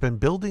has been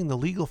building the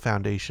legal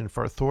foundation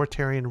for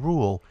authoritarian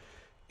rule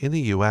in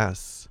the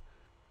U.S.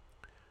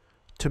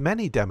 To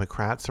many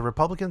Democrats, the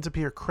Republicans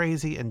appear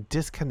crazy and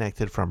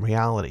disconnected from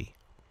reality.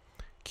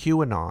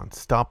 QAnon,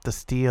 Stop the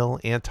Steal,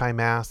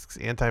 anti-masks,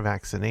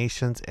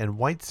 anti-vaccinations, and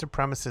white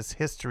supremacist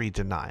history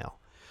denial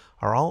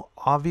are all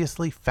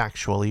obviously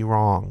factually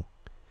wrong.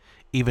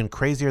 Even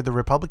crazier, the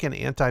Republican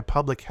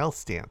anti-public health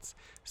stance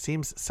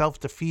seems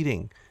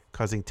self-defeating,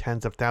 causing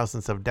tens of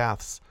thousands of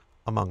deaths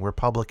among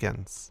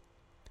Republicans.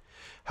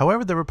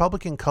 However, the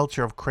Republican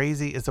culture of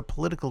crazy is a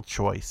political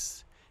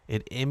choice.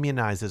 It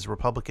immunizes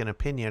Republican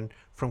opinion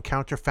from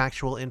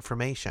counterfactual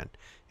information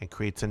and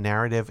creates a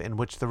narrative in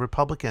which the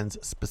Republicans,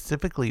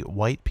 specifically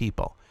white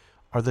people,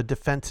 are the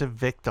defensive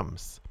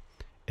victims.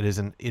 It is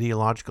an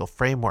ideological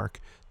framework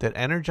that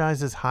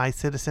energizes high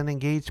citizen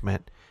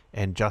engagement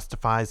and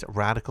justifies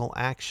radical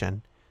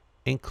action,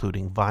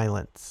 including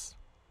violence.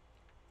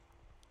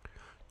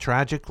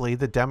 Tragically,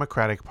 the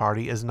Democratic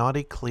Party is not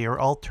a clear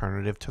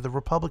alternative to the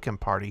Republican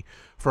Party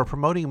for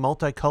promoting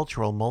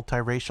multicultural,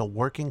 multiracial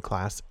working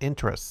class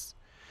interests,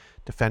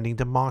 defending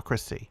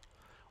democracy,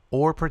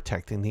 or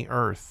protecting the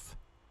earth.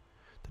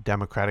 The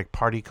Democratic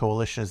Party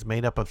coalition is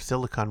made up of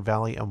Silicon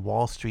Valley and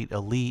Wall Street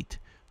elite,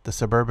 the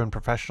suburban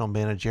professional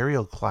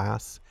managerial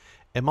class,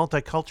 and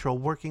multicultural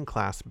working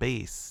class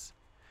base.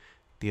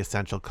 The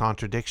essential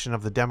contradiction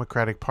of the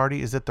Democratic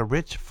Party is that the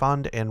rich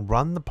fund and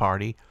run the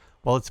party,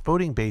 while its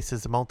voting base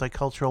is the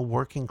multicultural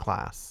working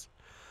class.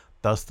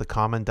 Thus, the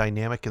common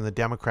dynamic in the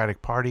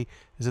Democratic Party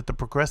is that the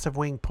progressive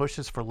wing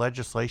pushes for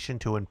legislation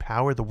to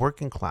empower the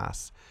working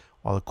class,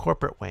 while the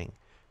corporate wing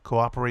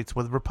cooperates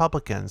with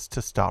Republicans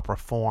to stop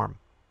reform.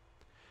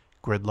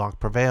 Gridlock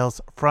prevails,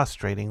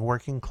 frustrating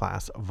working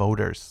class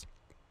voters.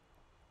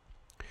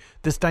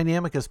 This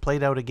dynamic is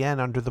played out again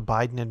under the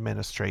Biden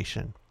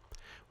administration.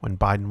 When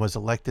Biden was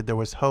elected, there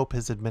was hope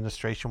his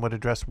administration would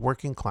address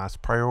working class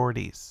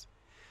priorities.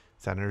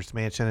 Senators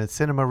Manchin and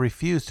Sinema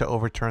refused to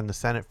overturn the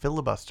Senate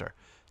filibuster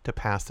to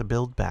pass the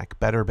Build Back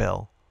Better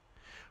bill.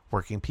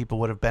 Working people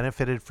would have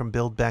benefited from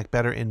Build Back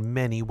Better in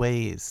many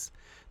ways.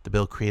 The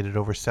bill created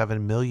over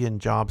 7 million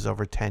jobs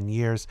over 10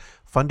 years,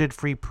 funded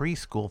free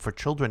preschool for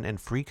children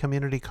and free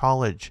community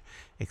college,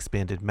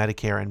 expanded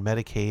Medicare and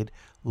Medicaid,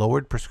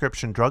 lowered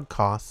prescription drug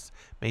costs,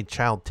 made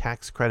child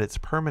tax credits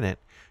permanent,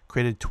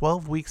 created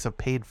 12 weeks of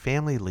paid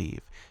family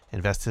leave,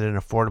 invested in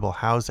affordable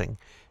housing,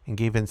 and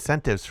gave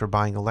incentives for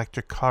buying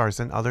electric cars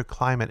and other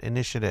climate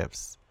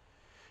initiatives.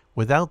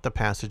 Without the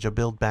passage of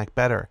Build Back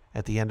Better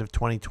at the end of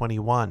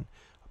 2021,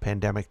 a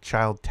pandemic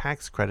child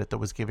tax credit that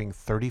was giving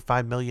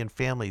 35 million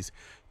families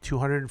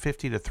 $250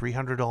 to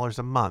 $300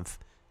 a month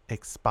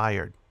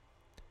expired.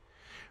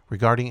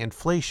 Regarding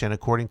inflation,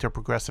 according to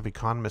progressive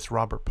economist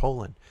Robert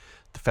Pollin,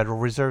 the Federal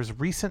Reserve's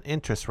recent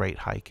interest rate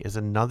hike is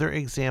another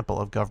example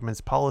of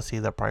government's policy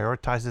that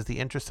prioritizes the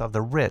interests of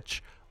the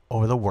rich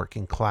over the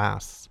working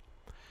class.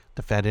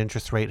 The Fed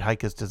interest rate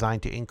hike is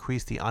designed to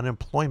increase the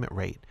unemployment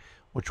rate,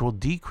 which will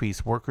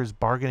decrease workers'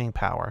 bargaining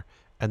power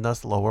and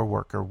thus lower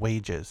worker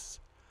wages.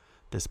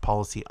 This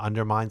policy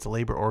undermines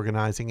labor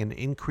organizing and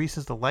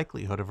increases the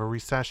likelihood of a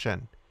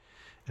recession.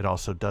 It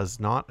also does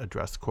not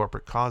address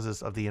corporate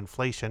causes of the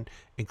inflation,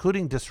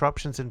 including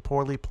disruptions in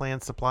poorly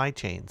planned supply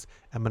chains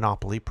and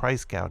monopoly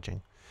price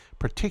gouging,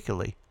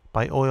 particularly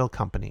by oil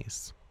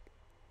companies.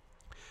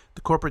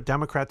 The corporate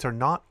Democrats are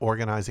not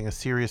organizing a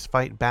serious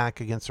fight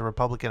back against a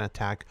Republican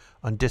attack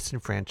on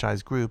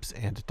disenfranchised groups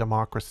and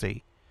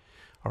democracy.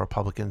 A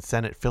Republican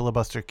Senate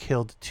filibuster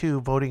killed 2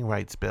 voting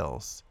rights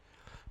bills.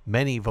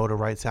 Many voter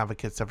rights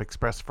advocates have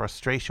expressed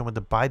frustration with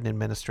the Biden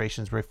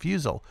administration's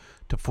refusal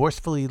to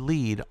forcefully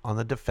lead on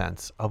the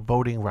defense of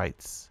voting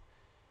rights.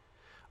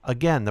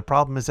 Again, the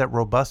problem is that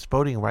robust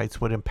voting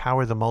rights would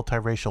empower the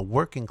multiracial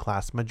working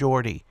class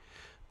majority,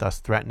 thus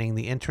threatening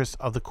the interests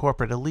of the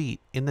corporate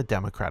elite in the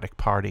Democratic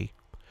Party.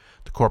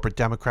 The corporate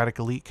Democratic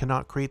elite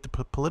cannot create the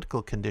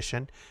political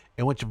condition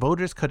in which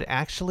voters could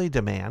actually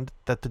demand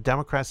that the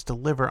Democrats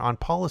deliver on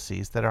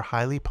policies that are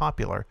highly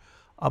popular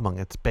among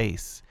its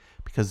base,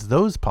 because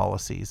those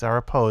policies are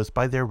opposed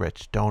by their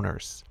rich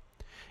donors.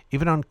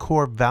 Even on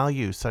core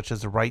values such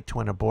as the right to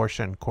an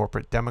abortion,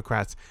 corporate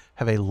Democrats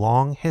have a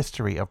long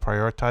history of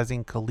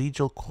prioritizing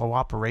collegial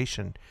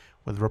cooperation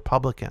with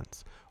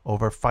Republicans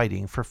over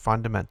fighting for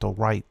fundamental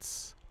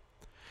rights.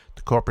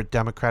 The corporate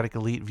Democratic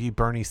elite view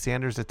Bernie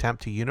Sanders'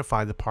 attempt to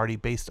unify the party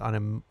based on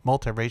a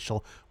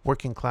multiracial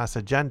working class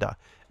agenda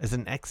as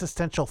an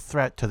existential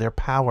threat to their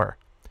power.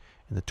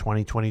 In the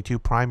 2022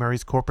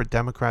 primaries, corporate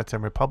Democrats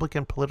and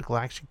Republican political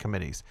action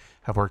committees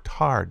have worked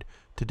hard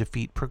to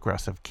defeat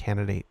progressive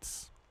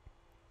candidates.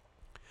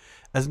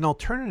 As an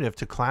alternative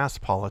to class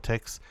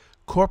politics,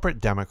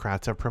 corporate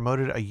Democrats have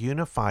promoted a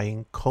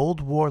unifying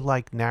Cold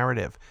War-like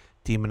narrative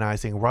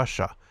demonizing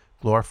Russia,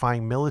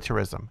 glorifying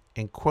militarism,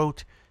 and,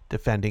 quote,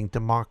 defending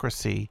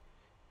democracy,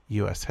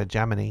 U.S.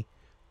 hegemony,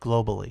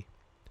 globally.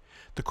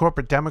 The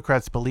corporate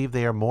Democrats believe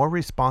they are more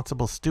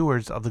responsible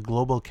stewards of the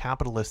global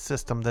capitalist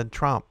system than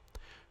Trump.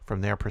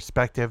 From their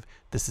perspective,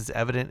 this is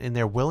evident in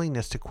their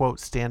willingness to, quote,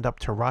 stand up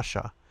to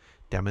Russia.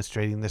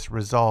 Demonstrating this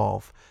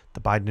resolve,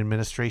 the Biden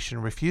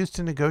administration refused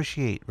to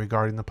negotiate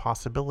regarding the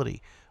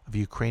possibility of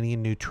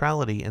Ukrainian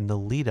neutrality in the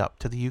lead-up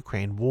to the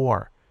Ukraine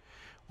war.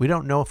 We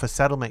don't know if a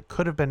settlement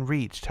could have been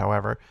reached,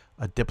 however.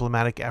 A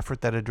diplomatic effort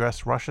that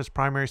addressed Russia's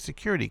primary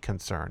security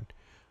concern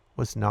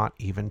was not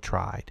even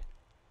tried.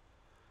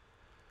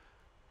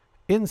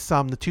 In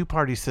sum, the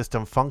two-party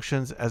system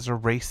functions as a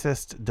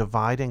racist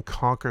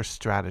divide-and-conquer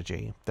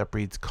strategy that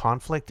breeds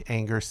conflict,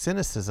 anger,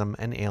 cynicism,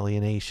 and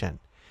alienation,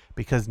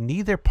 because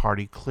neither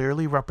party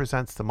clearly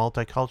represents the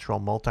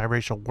multicultural,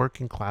 multiracial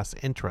working class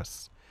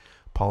interests.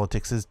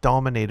 Politics is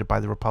dominated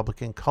by the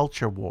Republican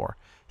culture war,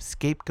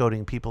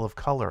 scapegoating people of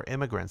color,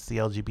 immigrants, the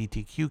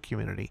LGBTQ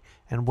community,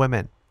 and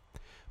women.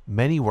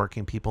 Many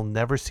working people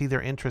never see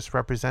their interests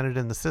represented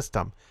in the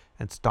system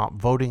and stop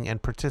voting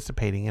and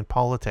participating in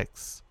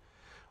politics.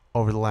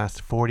 Over the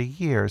last 40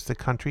 years, the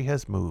country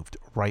has moved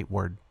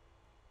rightward.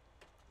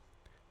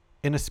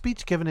 In a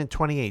speech given in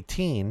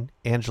 2018,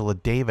 Angela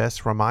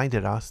Davis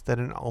reminded us that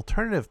an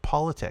alternative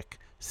politic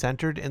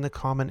centered in the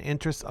common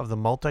interests of the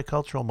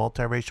multicultural,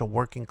 multiracial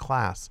working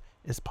class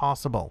is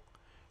possible.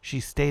 She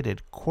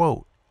stated,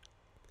 quote,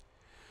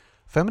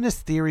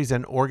 feminist theories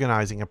and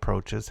organizing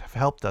approaches have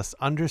helped us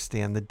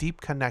understand the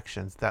deep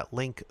connections that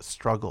link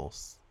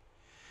struggles.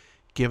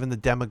 Given the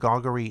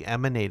demagoguery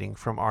emanating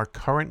from our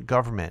current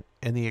government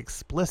and the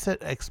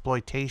explicit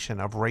exploitation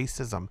of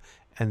racism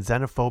and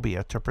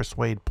xenophobia to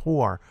persuade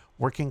poor,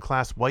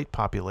 working-class white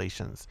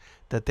populations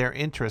that their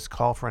interests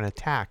call for an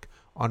attack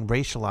on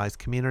racialized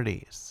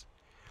communities.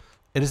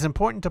 It is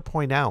important to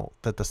point out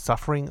that the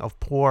suffering of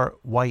poor,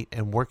 white,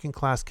 and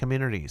working-class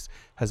communities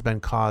has been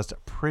caused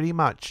pretty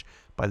much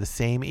by the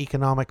same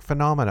economic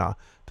phenomena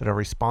that are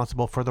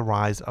responsible for the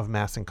rise of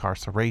mass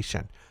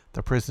incarceration,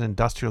 the prison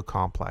industrial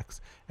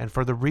complex, and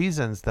for the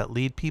reasons that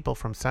lead people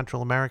from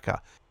Central America,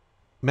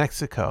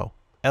 Mexico,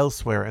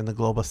 elsewhere in the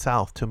global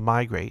south to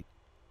migrate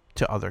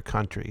to other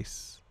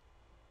countries.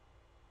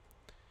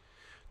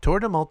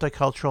 Toward a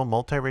multicultural,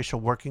 multiracial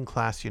working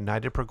class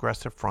united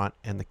progressive front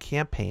and the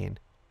campaign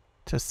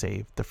to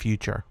save the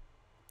future.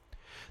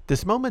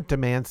 This moment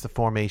demands the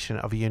formation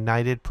of a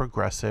united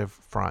progressive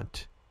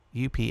front,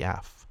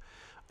 UPF,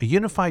 a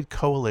unified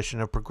coalition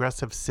of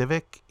progressive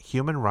civic,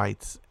 human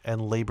rights,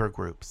 and labor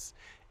groups,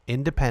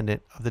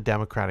 independent of the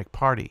Democratic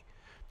Party,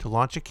 to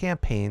launch a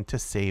campaign to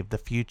save the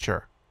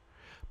future.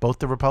 Both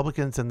the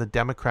Republicans and the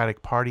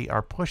Democratic Party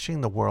are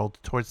pushing the world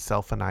towards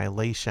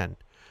self-annihilation.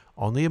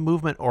 Only a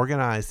movement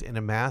organized in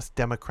a mass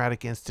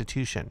democratic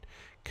institution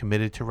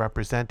committed to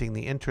representing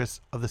the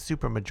interests of the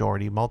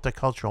supermajority,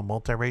 multicultural,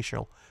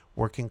 multiracial,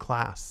 working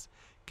class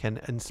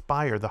can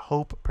inspire the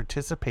hope,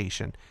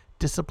 participation,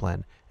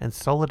 discipline, and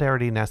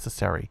solidarity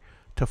necessary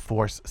to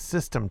force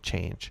system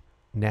change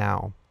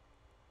now.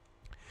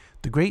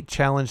 The great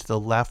challenge the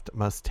left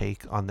must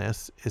take on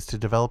this is to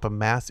develop a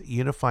mass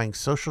unifying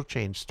social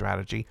change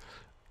strategy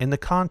in the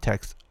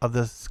context of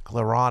the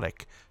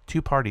sclerotic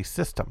two-party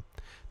system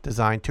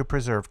designed to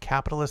preserve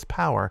capitalist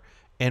power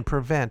and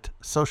prevent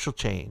social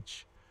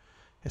change.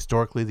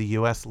 Historically, the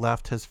U.S.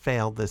 left has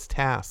failed this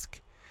task.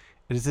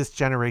 It is this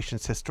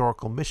generation's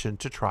historical mission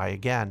to try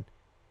again.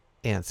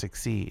 and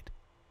succeed.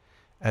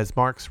 As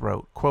Marx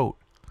wrote, quote,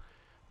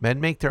 "Men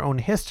make their own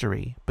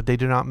history, but they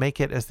do not make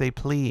it as they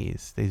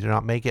please. They do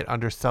not make it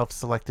under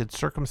self-selected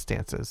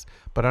circumstances,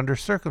 but under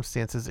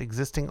circumstances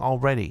existing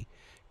already,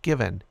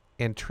 given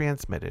and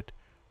transmitted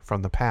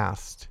from the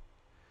past."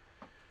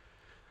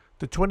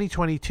 The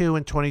 2022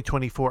 and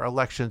 2024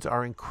 elections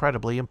are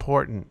incredibly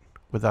important.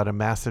 Without a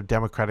massive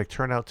Democratic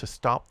turnout to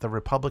stop the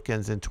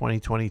Republicans in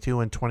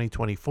 2022 and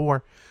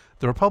 2024,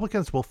 the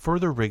Republicans will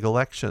further rig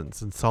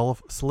elections and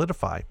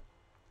solidify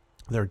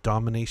their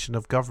domination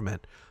of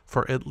government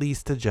for at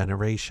least a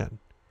generation.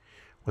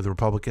 With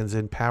Republicans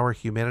in power,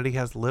 humanity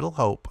has little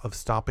hope of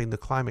stopping the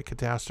climate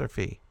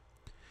catastrophe.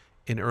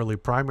 In early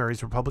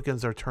primaries,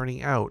 Republicans are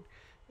turning out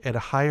at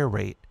a higher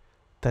rate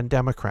than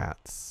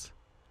Democrats.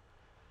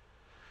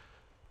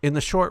 In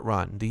the short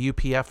run, the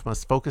UPF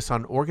must focus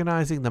on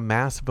organizing the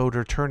mass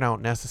voter turnout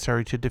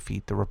necessary to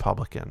defeat the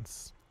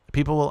Republicans.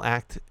 People will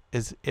act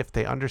as if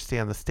they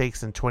understand the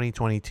stakes in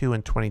 2022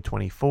 and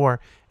 2024,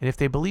 and if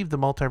they believe the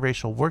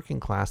multiracial working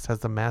class has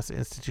the mass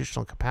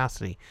institutional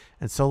capacity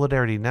and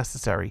solidarity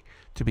necessary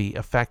to be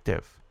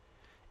effective.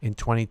 In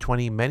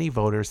 2020, many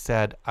voters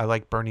said, "I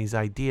like Bernie's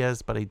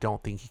ideas, but I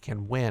don't think he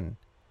can win."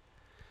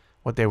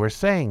 What they were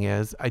saying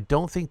is, "I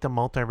don't think the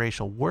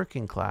multiracial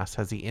working class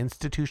has the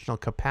institutional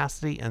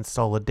capacity and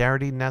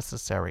solidarity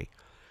necessary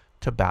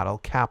to battle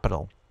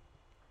capital."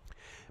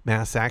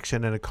 Mass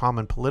action and a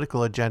common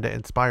political agenda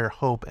inspire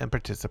hope and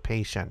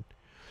participation.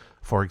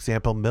 For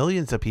example,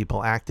 millions of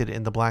people acted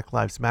in the Black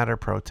Lives Matter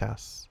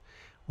protests.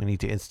 We need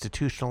to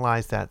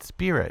institutionalize that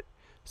spirit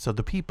so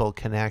the people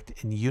can act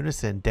in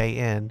unison day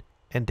in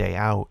and day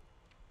out.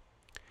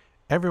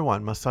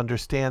 Everyone must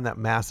understand that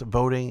mass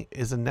voting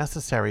is a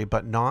necessary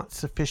but not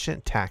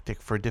sufficient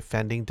tactic for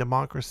defending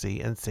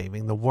democracy and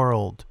saving the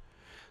world.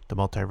 The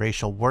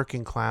multiracial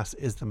working class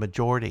is the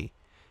majority.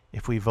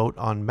 If we vote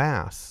en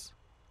masse,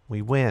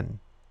 we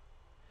win.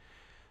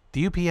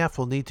 The UPF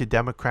will need to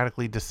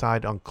democratically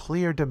decide on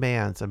clear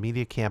demands, a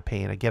media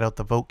campaign, a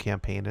get-out-the-vote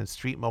campaign, and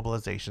street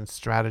mobilization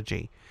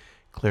strategy.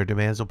 Clear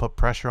demands will put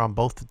pressure on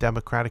both the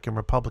Democratic and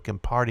Republican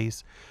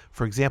parties.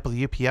 For example,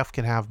 the UPF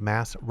can have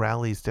mass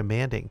rallies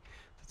demanding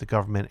that the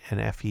government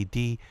and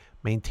FED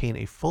maintain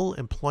a full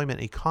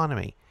employment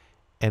economy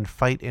and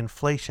fight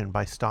inflation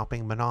by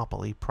stopping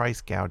monopoly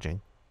price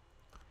gouging.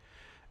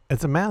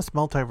 As a mass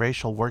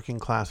multiracial working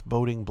class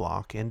voting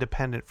bloc,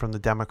 independent from the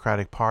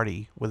Democratic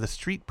Party, with a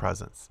street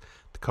presence,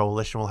 the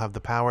coalition will have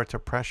the power to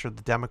pressure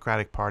the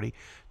Democratic Party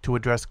to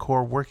address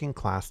core working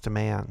class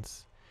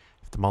demands.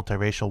 If the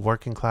multiracial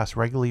working class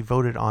regularly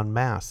voted en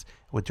masse,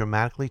 it would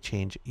dramatically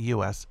change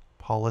U.S.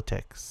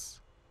 politics.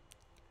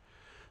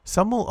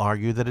 Some will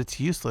argue that it's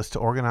useless to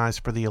organize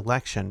for the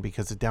election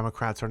because the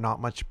Democrats are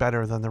not much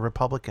better than the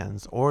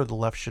Republicans, or the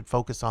left should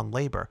focus on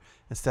labor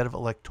instead of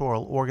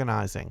electoral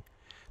organizing.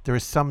 There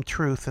is some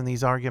truth in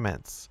these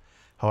arguments.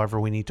 However,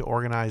 we need to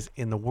organize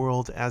in the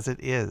world as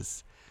it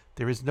is.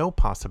 There is no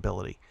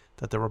possibility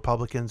that the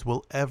Republicans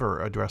will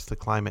ever address the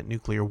climate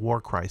nuclear war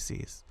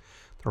crises.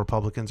 The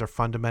Republicans are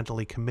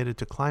fundamentally committed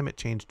to climate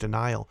change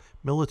denial,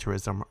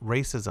 militarism,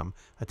 racism,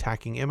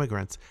 attacking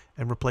immigrants,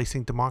 and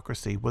replacing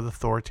democracy with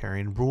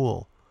authoritarian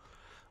rule.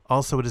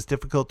 Also, it is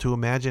difficult to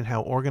imagine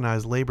how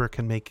organized labor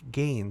can make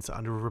gains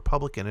under a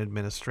Republican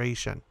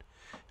administration.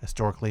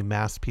 Historically,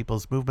 mass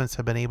people's movements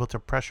have been able to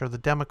pressure the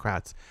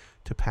Democrats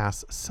to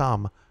pass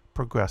some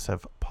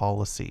progressive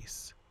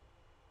policies.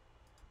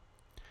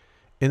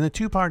 In the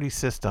two-party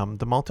system,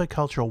 the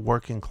multicultural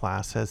working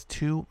class has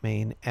two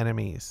main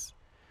enemies: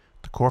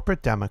 the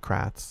corporate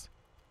Democrats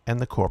and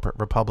the corporate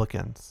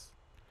Republicans.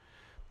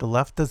 The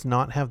left does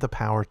not have the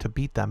power to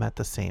beat them at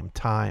the same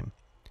time.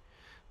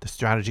 The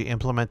strategy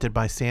implemented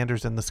by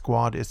Sanders and the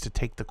squad is to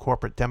take the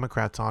corporate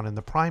Democrats on in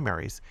the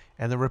primaries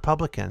and the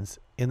Republicans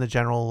in the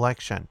general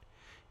election.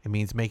 It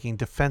means making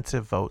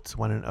defensive votes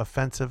when an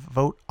offensive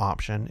vote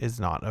option is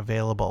not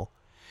available.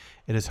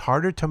 It is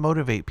harder to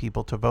motivate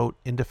people to vote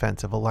in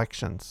defensive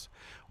elections.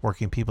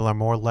 Working people are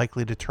more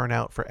likely to turn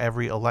out for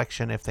every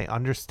election if they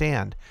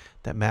understand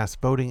that mass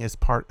voting is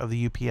part of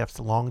the UPF's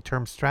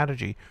long-term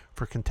strategy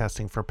for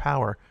contesting for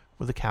power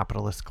with the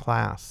capitalist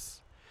class.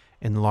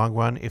 In the long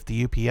run, if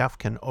the UPF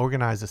can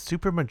organize a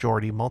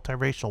supermajority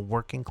multiracial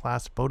working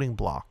class voting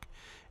bloc,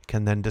 it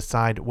can then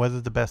decide whether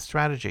the best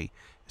strategy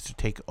is to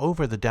take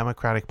over the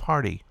Democratic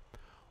Party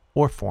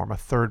or form a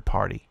third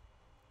party.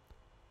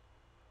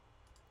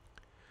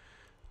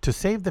 To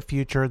save the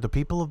future, the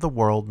people of the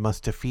world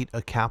must defeat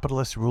a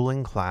capitalist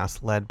ruling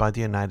class led by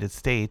the United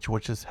States,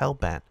 which is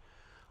hell-bent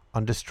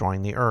on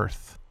destroying the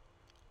earth.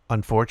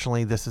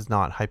 Unfortunately, this is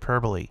not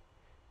hyperbole.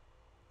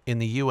 In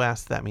the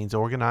U.S., that means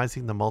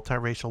organizing the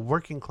multiracial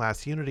working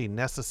class unity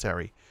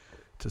necessary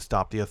to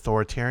stop the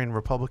authoritarian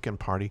Republican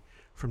Party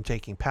from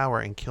taking power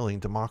and killing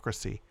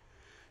democracy,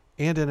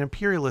 and an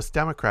imperialist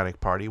Democratic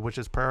Party which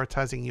is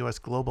prioritizing U.S.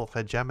 global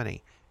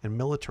hegemony and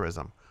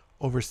militarism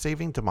over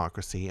saving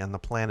democracy and the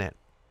planet.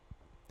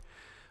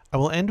 I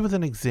will end with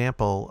an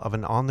example of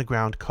an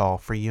on-the-ground call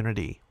for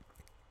unity.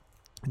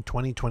 In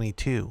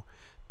 2022,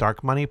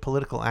 dark money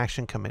political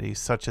action committees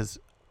such as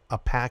a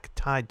PAC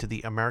tied to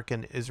the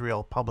American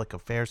Israel Public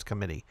Affairs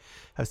Committee,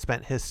 have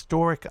spent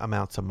historic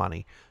amounts of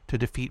money to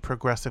defeat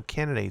progressive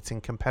candidates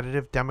in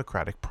competitive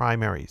Democratic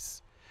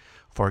primaries.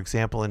 For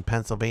example, in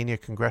Pennsylvania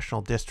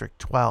Congressional District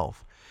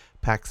 12,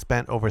 PAC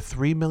spent over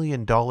 $3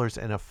 million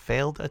in a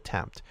failed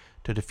attempt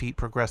to defeat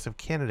progressive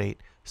candidate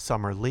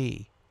Summer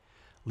Lee.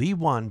 Lee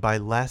won by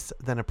less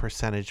than a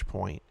percentage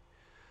point.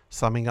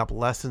 Summing up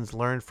lessons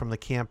learned from the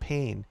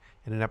campaign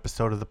in an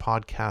episode of the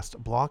podcast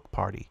Block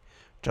Party,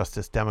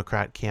 Justice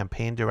Democrat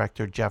Campaign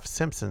Director Jeff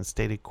Simpson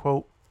stated,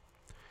 quote,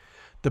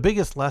 "The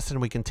biggest lesson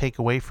we can take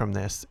away from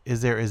this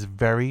is there is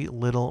very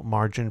little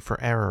margin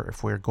for error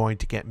if we are going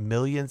to get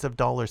millions of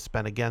dollars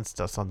spent against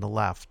us on the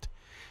left.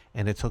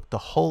 And it took the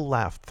whole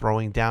left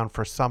throwing down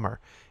for Summer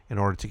in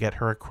order to get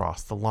her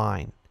across the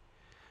line.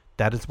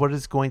 That is what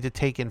it's going to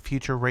take in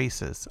future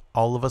races,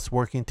 all of us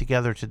working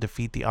together to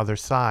defeat the other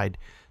side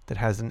that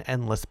has an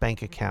endless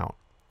bank account.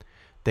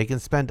 They can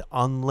spend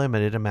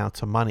unlimited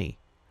amounts of money.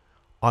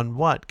 On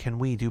what can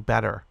we do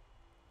better?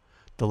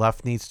 The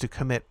left needs to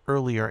commit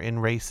earlier in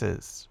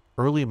races.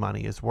 Early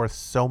money is worth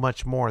so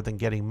much more than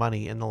getting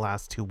money in the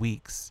last 2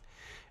 weeks.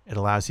 It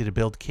allows you to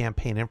build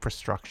campaign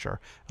infrastructure.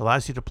 It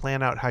allows you to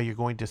plan out how you're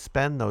going to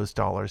spend those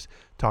dollars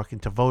talking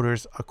to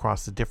voters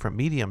across the different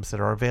mediums that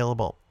are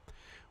available.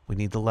 We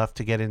need the left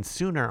to get in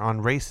sooner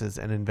on races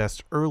and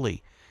invest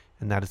early,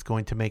 and that is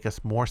going to make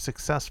us more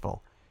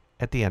successful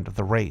at the end of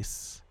the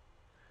race."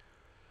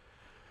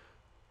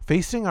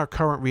 Facing our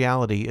current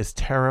reality is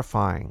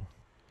terrifying.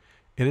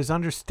 It is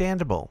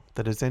understandable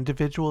that as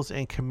individuals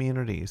and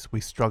communities,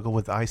 we struggle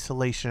with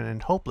isolation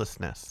and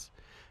hopelessness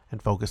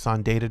and focus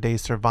on day-to-day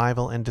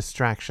survival and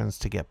distractions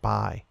to get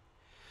by.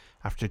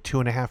 After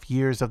 2.5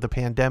 years of the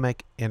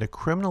pandemic and a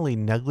criminally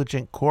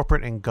negligent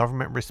corporate and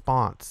government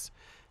response,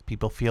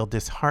 people feel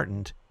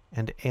disheartened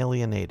and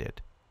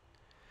alienated.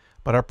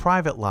 But our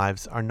private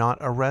lives are not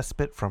a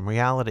respite from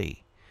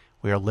reality.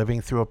 We are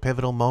living through a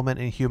pivotal moment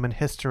in human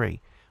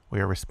history. We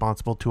are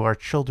responsible to our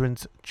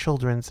children's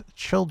children's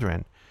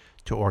children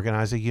to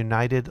organize a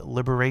united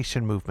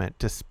liberation movement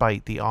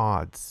despite the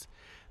odds.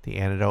 The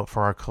antidote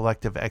for our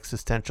collective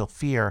existential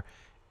fear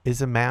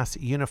is a mass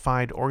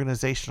unified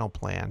organizational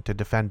plan to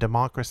defend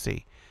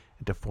democracy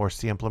and to force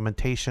the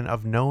implementation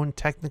of known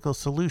technical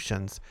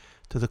solutions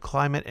to the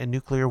climate and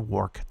nuclear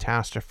war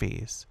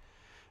catastrophes.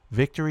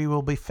 Victory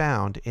will be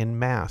found in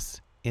mass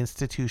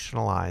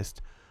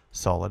institutionalized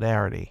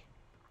solidarity.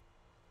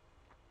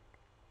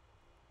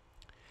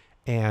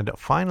 And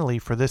finally,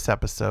 for this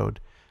episode,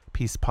 a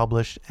piece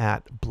published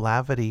at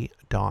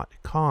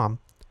Blavity.com.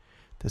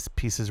 This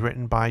piece is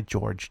written by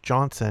George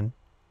Johnson.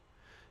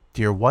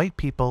 "Dear white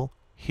people,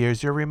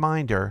 here's your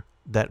reminder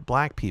that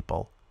black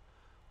people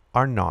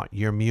are not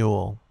your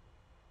mule."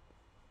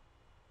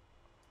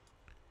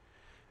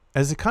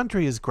 As the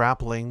country is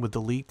grappling with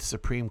the leaked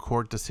Supreme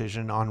Court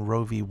decision on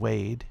Roe v.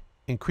 Wade,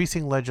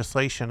 increasing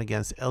legislation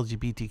against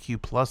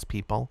LGBTQ+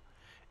 people,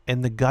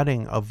 and the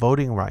gutting of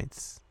voting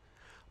rights,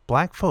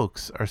 black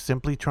folks are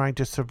simply trying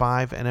to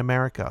survive in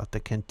America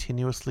that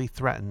continuously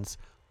threatens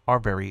our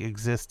very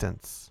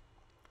existence.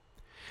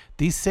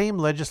 These same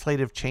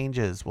legislative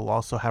changes will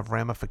also have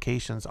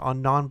ramifications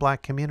on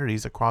non-black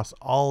communities across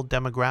all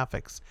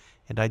demographics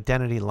and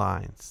identity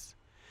lines.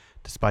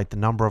 Despite the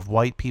number of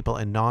white people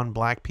and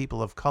non-black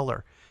people of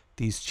color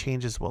these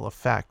changes will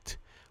affect,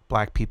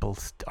 black people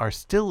are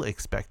still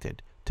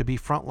expected to be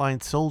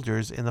frontline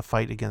soldiers in the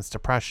fight against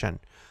oppression,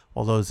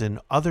 while those in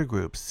other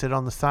groups sit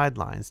on the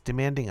sidelines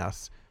demanding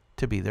us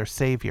to be their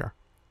savior.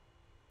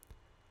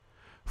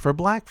 For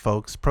black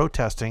folks,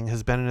 protesting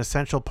has been an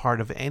essential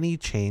part of any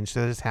change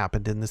that has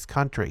happened in this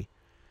country.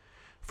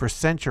 For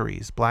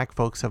centuries, black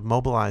folks have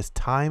mobilized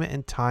time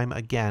and time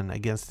again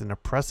against an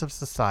oppressive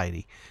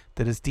society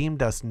that has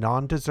deemed us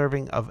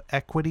non-deserving of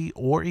equity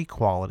or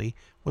equality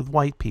with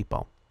white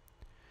people.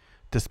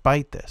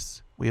 Despite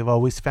this, we have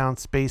always found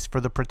space for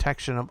the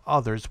protection of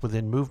others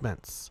within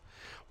movements,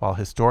 while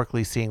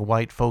historically seeing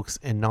white folks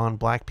and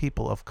non-black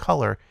people of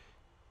color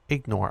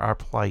ignore our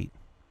plight.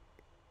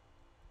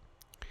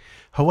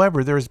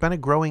 However, there has been a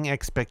growing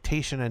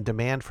expectation and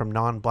demand from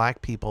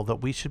non-black people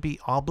that we should be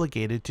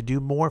obligated to do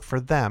more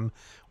for them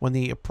when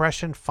the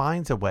oppression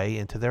finds a way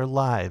into their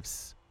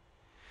lives.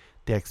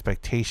 The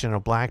expectation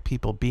of black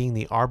people being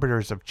the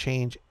arbiters of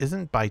change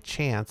isn't by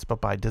chance, but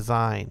by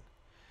design.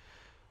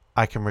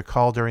 I can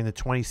recall during the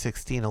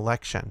 2016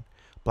 election,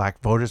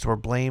 black voters were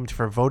blamed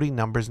for voting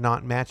numbers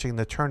not matching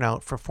the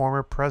turnout for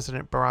former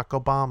President Barack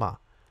Obama.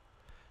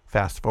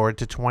 Fast forward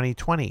to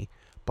 2020,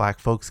 black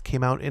folks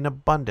came out in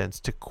abundance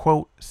to,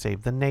 quote,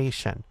 save the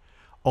nation,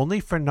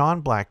 only for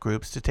non-black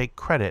groups to take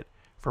credit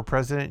for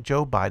President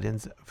Joe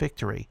Biden's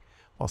victory,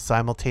 while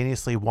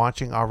simultaneously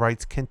watching our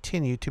rights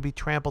continue to be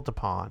trampled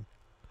upon.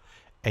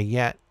 And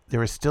yet,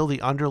 there is still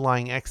the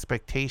underlying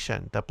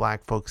expectation that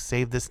black folks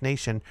save this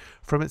nation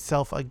from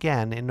itself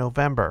again in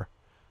November,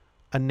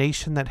 a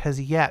nation that has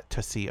yet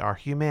to see our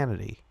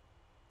humanity.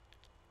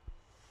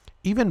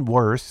 Even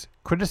worse,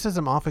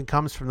 criticism often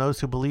comes from those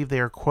who believe they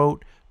are,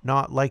 quote,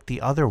 not like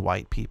the other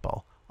white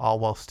people, all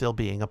while still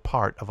being a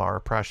part of our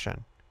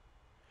oppression.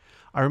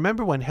 I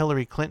remember when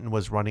Hillary Clinton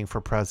was running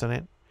for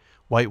president.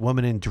 White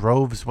women in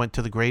droves went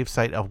to the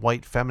gravesite of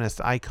white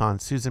feminist icon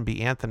Susan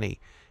B. Anthony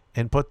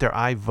and put their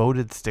I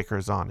voted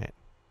stickers on it.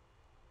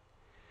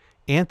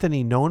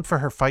 Anthony, known for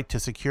her fight to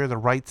secure the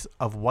rights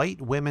of white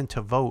women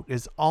to vote,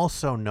 is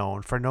also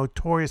known for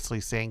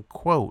notoriously saying,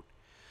 quote,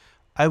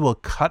 "I will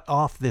cut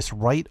off this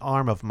right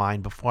arm of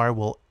mine before I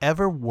will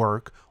ever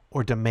work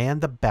or demand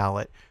the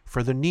ballot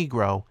for the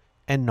Negro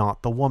and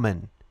not the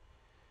woman."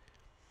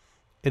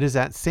 It is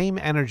that same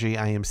energy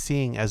I am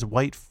seeing as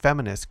white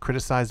feminists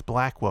criticize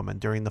black women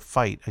during the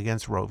fight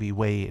against Roe v.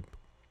 Wade.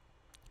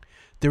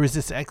 There is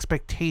this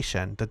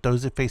expectation that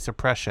those who face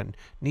oppression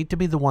need to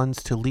be the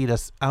ones to lead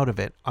us out of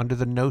it, under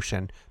the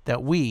notion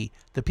that we,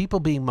 the people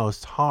being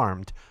most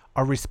harmed,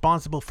 are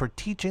responsible for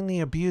teaching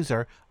the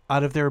abuser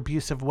out of their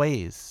abusive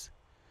ways.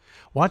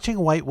 Watching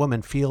white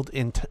women feel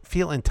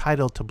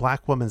entitled to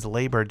black women's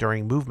labor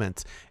during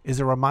movements is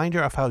a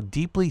reminder of how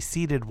deeply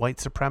seated white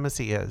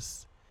supremacy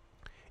is.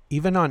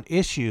 Even on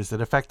issues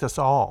that affect us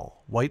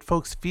all, white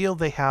folks feel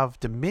they have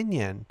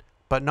dominion,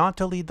 but not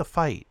to lead the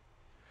fight.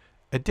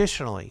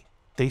 Additionally,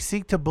 they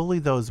seek to bully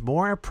those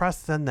more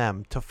oppressed than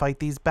them to fight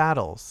these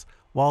battles,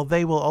 while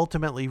they will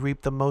ultimately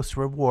reap the most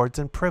rewards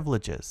and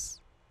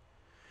privileges.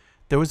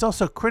 There was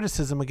also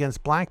criticism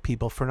against black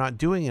people for not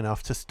doing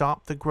enough to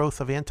stop the growth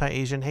of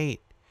anti-Asian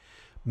hate.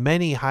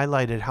 Many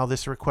highlighted how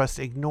this request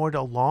ignored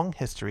a long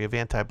history of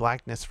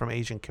anti-blackness from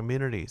Asian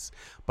communities,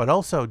 but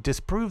also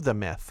disproved the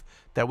myth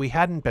that we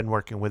hadn't been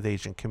working with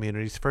Asian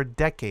communities for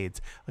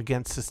decades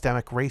against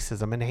systemic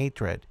racism and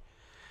hatred.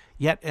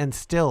 Yet and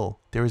still,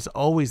 there is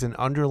always an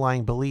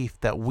underlying belief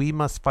that we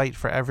must fight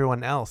for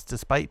everyone else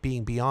despite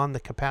being beyond the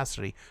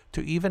capacity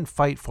to even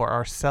fight for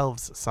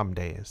ourselves some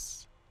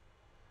days.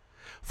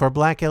 For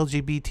black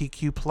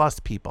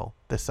LGBTQ+ people,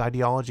 this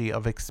ideology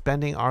of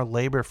expending our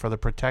labor for the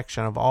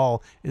protection of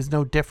all is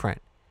no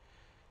different.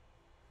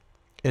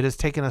 It has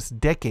taken us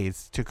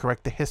decades to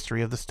correct the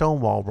history of the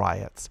Stonewall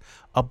riots,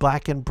 a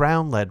black and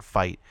brown-led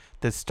fight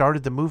that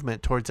started the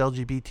movement towards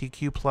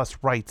LGBTQ+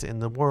 rights in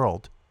the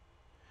world.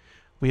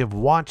 We have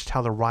watched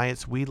how the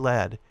riots we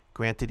led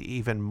granted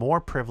even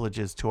more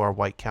privileges to our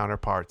white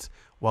counterparts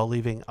while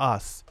leaving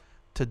us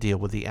to deal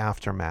with the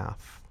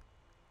aftermath.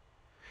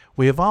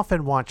 We have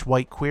often watched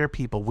white queer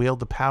people wield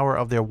the power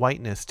of their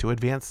whiteness to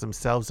advance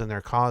themselves and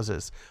their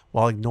causes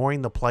while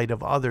ignoring the plight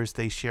of others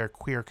they share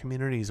queer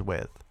communities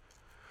with.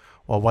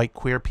 While white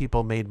queer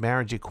people made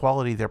marriage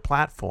equality their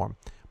platform,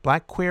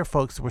 black queer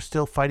folks were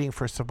still fighting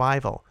for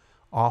survival,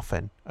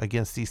 often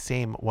against these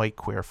same white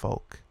queer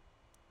folk.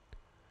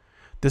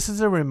 This is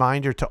a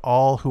reminder to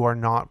all who are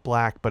not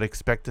black but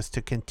expect us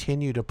to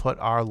continue to put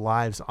our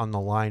lives on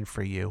the line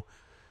for you.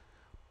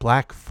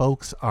 Black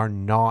folks are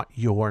not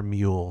your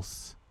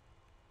mules.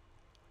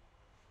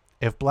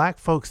 If black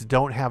folks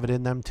don't have it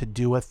in them to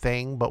do a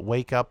thing but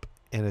wake up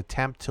and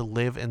attempt to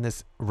live in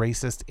this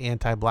racist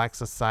anti-black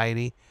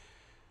society,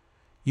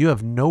 you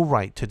have no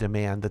right to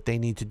demand that they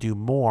need to do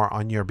more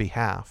on your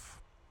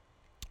behalf.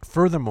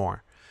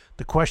 Furthermore,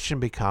 the question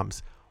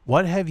becomes,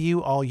 what have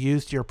you all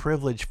used your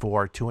privilege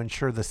for to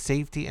ensure the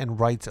safety and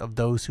rights of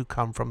those who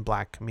come from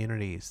black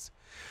communities?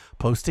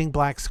 Posting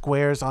black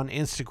squares on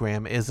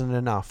Instagram isn't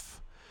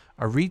enough.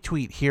 A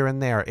retweet here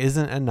and there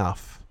isn't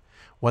enough.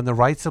 When the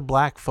rights of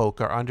black folk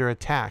are under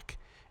attack,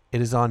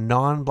 it is on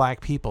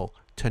non-black people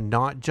to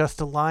not just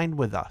align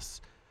with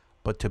us,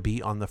 but to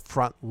be on the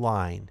front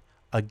line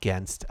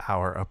against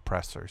our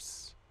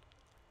oppressors.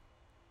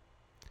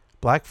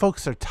 Black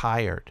folks are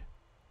tired,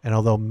 and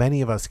although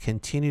many of us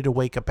continue to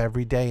wake up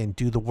every day and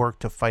do the work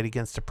to fight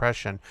against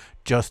oppression,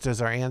 just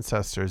as our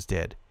ancestors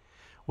did,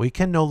 we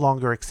can no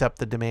longer accept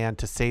the demand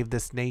to save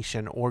this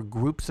nation or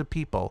groups of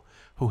people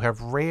who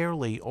have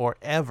rarely or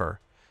ever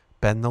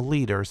been the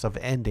leaders of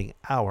ending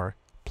our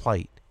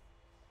plight.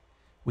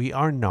 We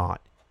are not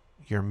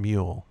your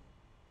mule.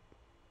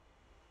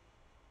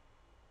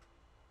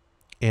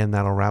 And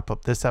that'll wrap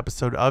up this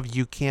episode of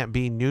You Can't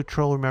Be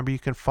Neutral. Remember, you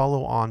can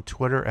follow on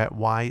Twitter at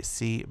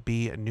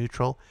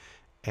YCBNeutral,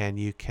 and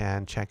you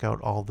can check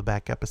out all the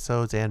back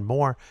episodes and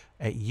more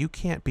at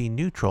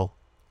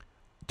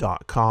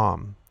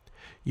youcan'tbeneutral.com.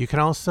 You can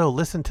also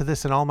listen to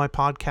this and all my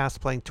podcasts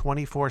playing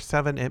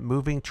 24/7 at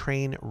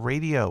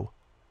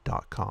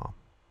movingtrainradio.com.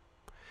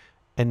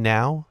 And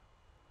now,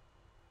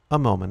 a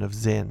moment of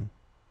Zen.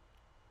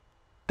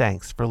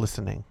 Thanks for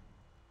listening.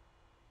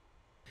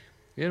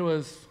 It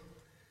was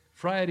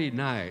Friday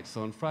nights.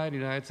 On Friday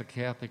nights, a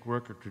Catholic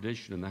worker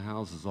tradition in the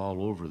houses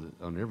all over,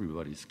 on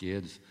everybody's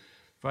kids.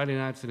 Friday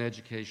night's an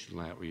education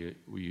night where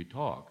you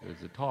talk.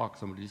 There's a talk,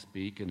 somebody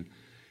speak, and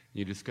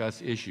you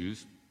discuss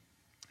issues.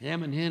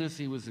 Hammond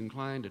Hennessy was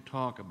inclined to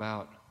talk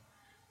about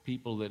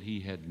people that he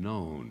had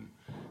known.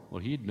 Well,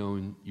 he'd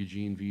known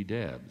Eugene V.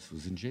 Debs,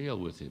 was in jail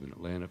with him in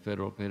Atlanta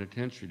Federal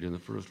Penitentiary during the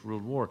First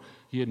World War.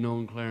 He had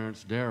known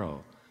Clarence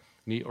Darrow.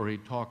 Or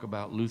he'd talk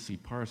about Lucy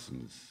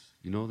Parsons.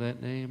 You know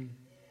that name?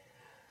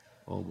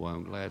 Oh boy,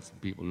 I'm glad some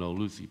people know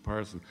Lucy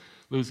Parsons.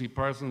 Lucy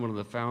Parsons, one of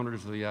the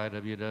founders of the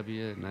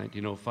IWW in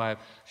 1905,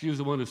 she was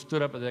the one who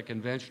stood up at that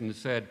convention and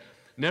said,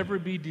 Never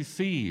be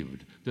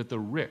deceived that the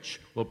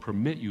rich will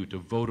permit you to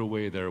vote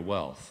away their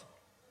wealth.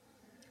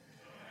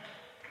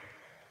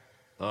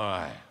 All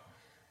right,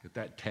 get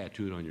that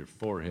tattooed on your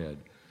forehead.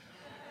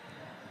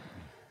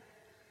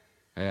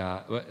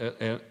 Yeah,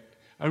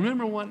 I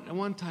remember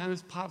one time,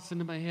 this pops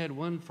into my head,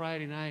 one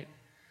Friday night,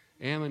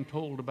 Ammon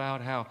told about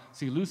how,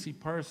 see, Lucy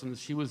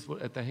Parsons, she was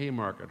at the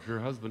Haymarket.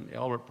 Her husband,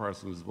 Albert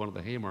Parsons, was one of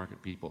the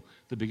Haymarket people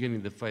at the beginning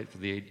of the fight for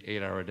the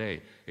 8-hour day,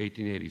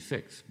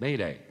 1886, May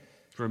Day.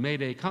 That's where May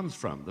Day comes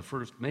from, the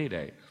first May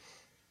Day.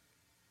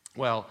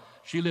 Well,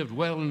 she lived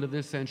well into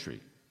this century.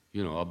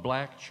 You know, a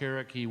black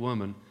Cherokee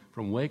woman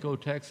from Waco,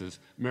 Texas,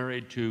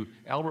 married to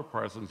Albert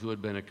Parsons, who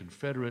had been a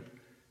Confederate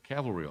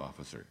cavalry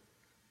officer.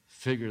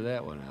 Figure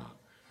that one out.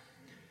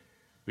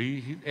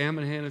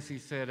 Ammon Hennessy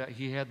said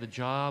he had the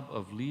job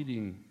of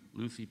leading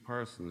Lucy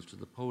Parsons to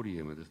the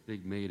podium at this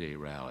big May Day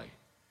rally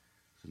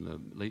in the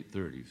late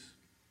 30s.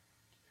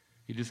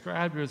 He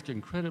described her as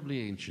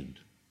incredibly ancient,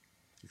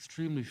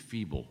 extremely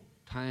feeble,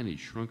 tiny,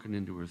 shrunken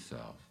into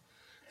herself.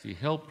 So he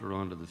helped her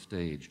onto the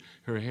stage,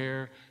 her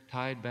hair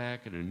tied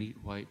back in a neat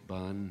white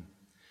bun,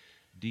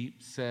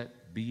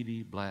 deep-set,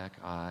 beady black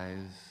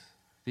eyes,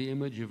 the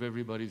image of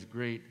everybody's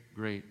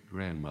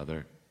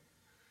great-great-grandmother.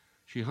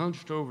 She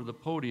hunched over the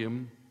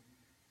podium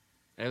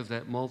as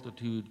that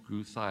multitude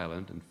grew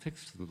silent and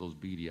fixed them those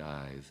beady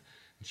eyes.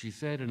 And she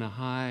said in a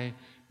high,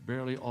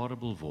 barely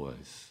audible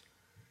voice,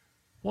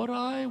 "What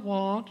I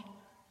want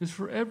is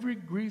for every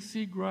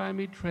greasy,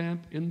 grimy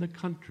tramp in the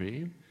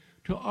country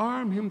to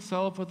arm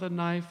himself with a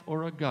knife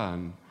or a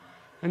gun,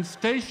 and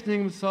stationing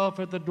himself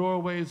at the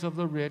doorways of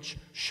the rich,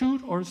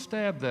 shoot or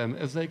stab them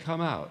as they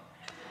come out."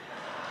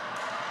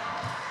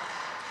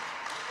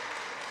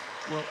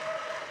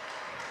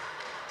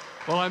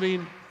 Well, I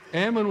mean,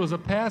 Ammon was a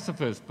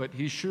pacifist, but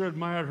he sure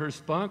admired her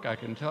spunk, I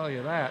can tell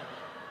you that.